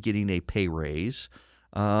not be getting a pay raise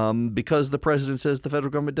because the president says the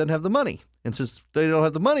federal government doesn't have the money. And since they don't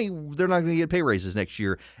have the money, they're not going to get pay raises next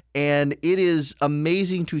year. And it is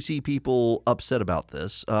amazing to see people upset about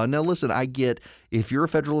this. Now, listen, I get if you're a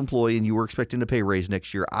federal employee and you were expecting a pay raise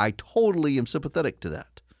next year, I totally am sympathetic to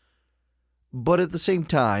that. But at the same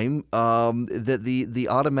time, that the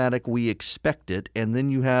automatic we expect it, and then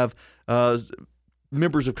you have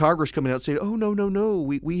members of Congress coming out saying, oh, no,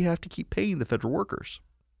 we have to keep paying the federal workers.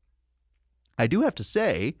 I do have to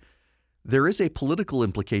say, there is a political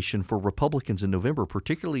implication for Republicans in November,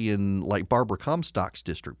 particularly in like Barbara Comstock's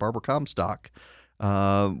district. Barbara Comstock,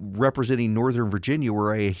 representing Northern Virginia,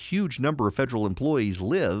 where a huge number of federal employees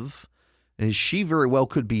live, and she very well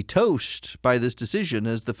could be toast by this decision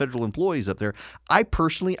as the federal employees up there. I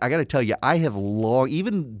personally, I got to tell you, I have long,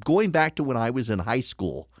 even going back to when I was in high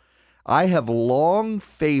school, I have long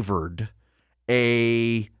favored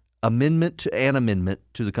an amendment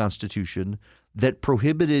to the Constitution that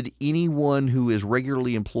prohibited anyone who is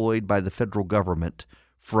regularly employed by the federal government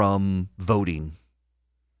from voting.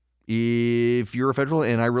 If you're a federal,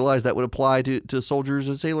 and I realize that would apply to soldiers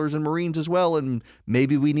and sailors and Marines as well, and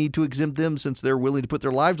maybe we need to exempt them since they're willing to put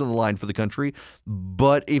their lives on the line for the country.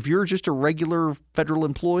 But if you're just a regular federal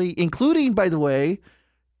employee, including, by the way,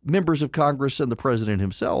 members of Congress and the president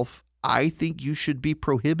himself, I think you should be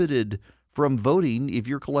prohibited from voting if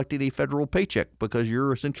you're collecting a federal paycheck because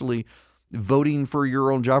you're essentially voting for your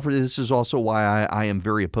own job. This is also why I am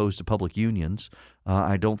very opposed to public unions.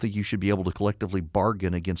 I don't think you should be able to collectively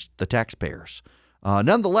bargain against the taxpayers.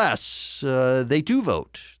 Nonetheless, they do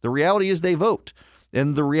vote. The reality is they vote.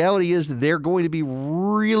 And the reality is they're going to be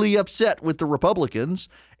really upset with the Republicans,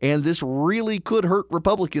 and this really could hurt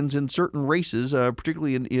Republicans in certain races,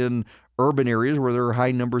 particularly in urban areas where there are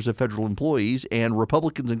high numbers of federal employees, and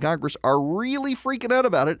Republicans in Congress are really freaking out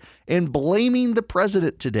about it and blaming the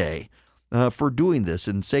president today for doing this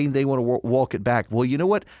and saying they want to walk it back. Well, you know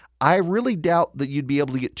what? I really doubt that you'd be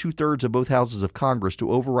able to get 2/3 of both houses of Congress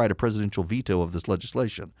to override a presidential veto of this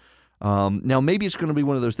legislation. Now, maybe it's going to be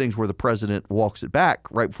one of those things where the president walks it back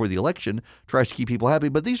right before the election, tries to keep people happy.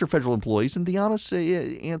 But these are federal employees, and the honest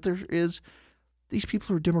answer is these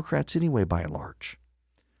people are Democrats anyway, by and large.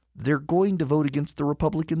 They're going to vote against the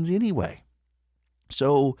Republicans anyway.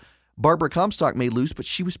 So Barbara Comstock may lose, but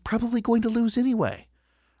she was probably going to lose anyway.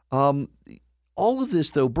 All of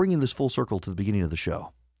this, though, bringing this full circle to the beginning of the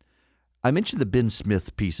show. I mentioned the Ben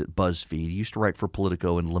Smith piece at BuzzFeed. He used to write for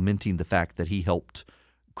Politico and lamenting the fact that he helped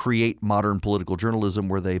create modern political journalism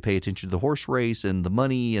where they pay attention to the horse race and the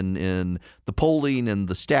money and the polling and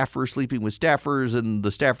the staffers sleeping with staffers and the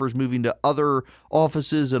staffers moving to other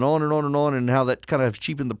offices and on and on and on, and how that kind of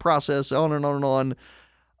cheapened the process, on and on and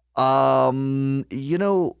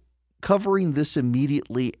on. Covering this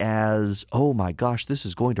immediately as, oh my gosh, this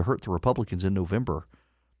is going to hurt the Republicans in November.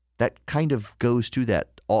 That kind of goes to that.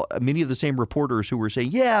 Many of the same reporters who were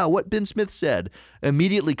saying, yeah, what Ben Smith said,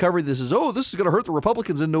 immediately covering this as, oh, this is going to hurt the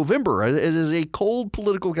Republicans in November. It is a cold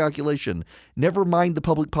political calculation. Never mind the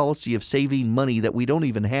public policy of saving money that we don't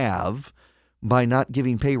even have by not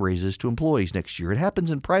giving pay raises to employees next year. It happens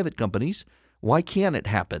in private companies. Why can't it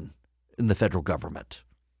happen in the federal government?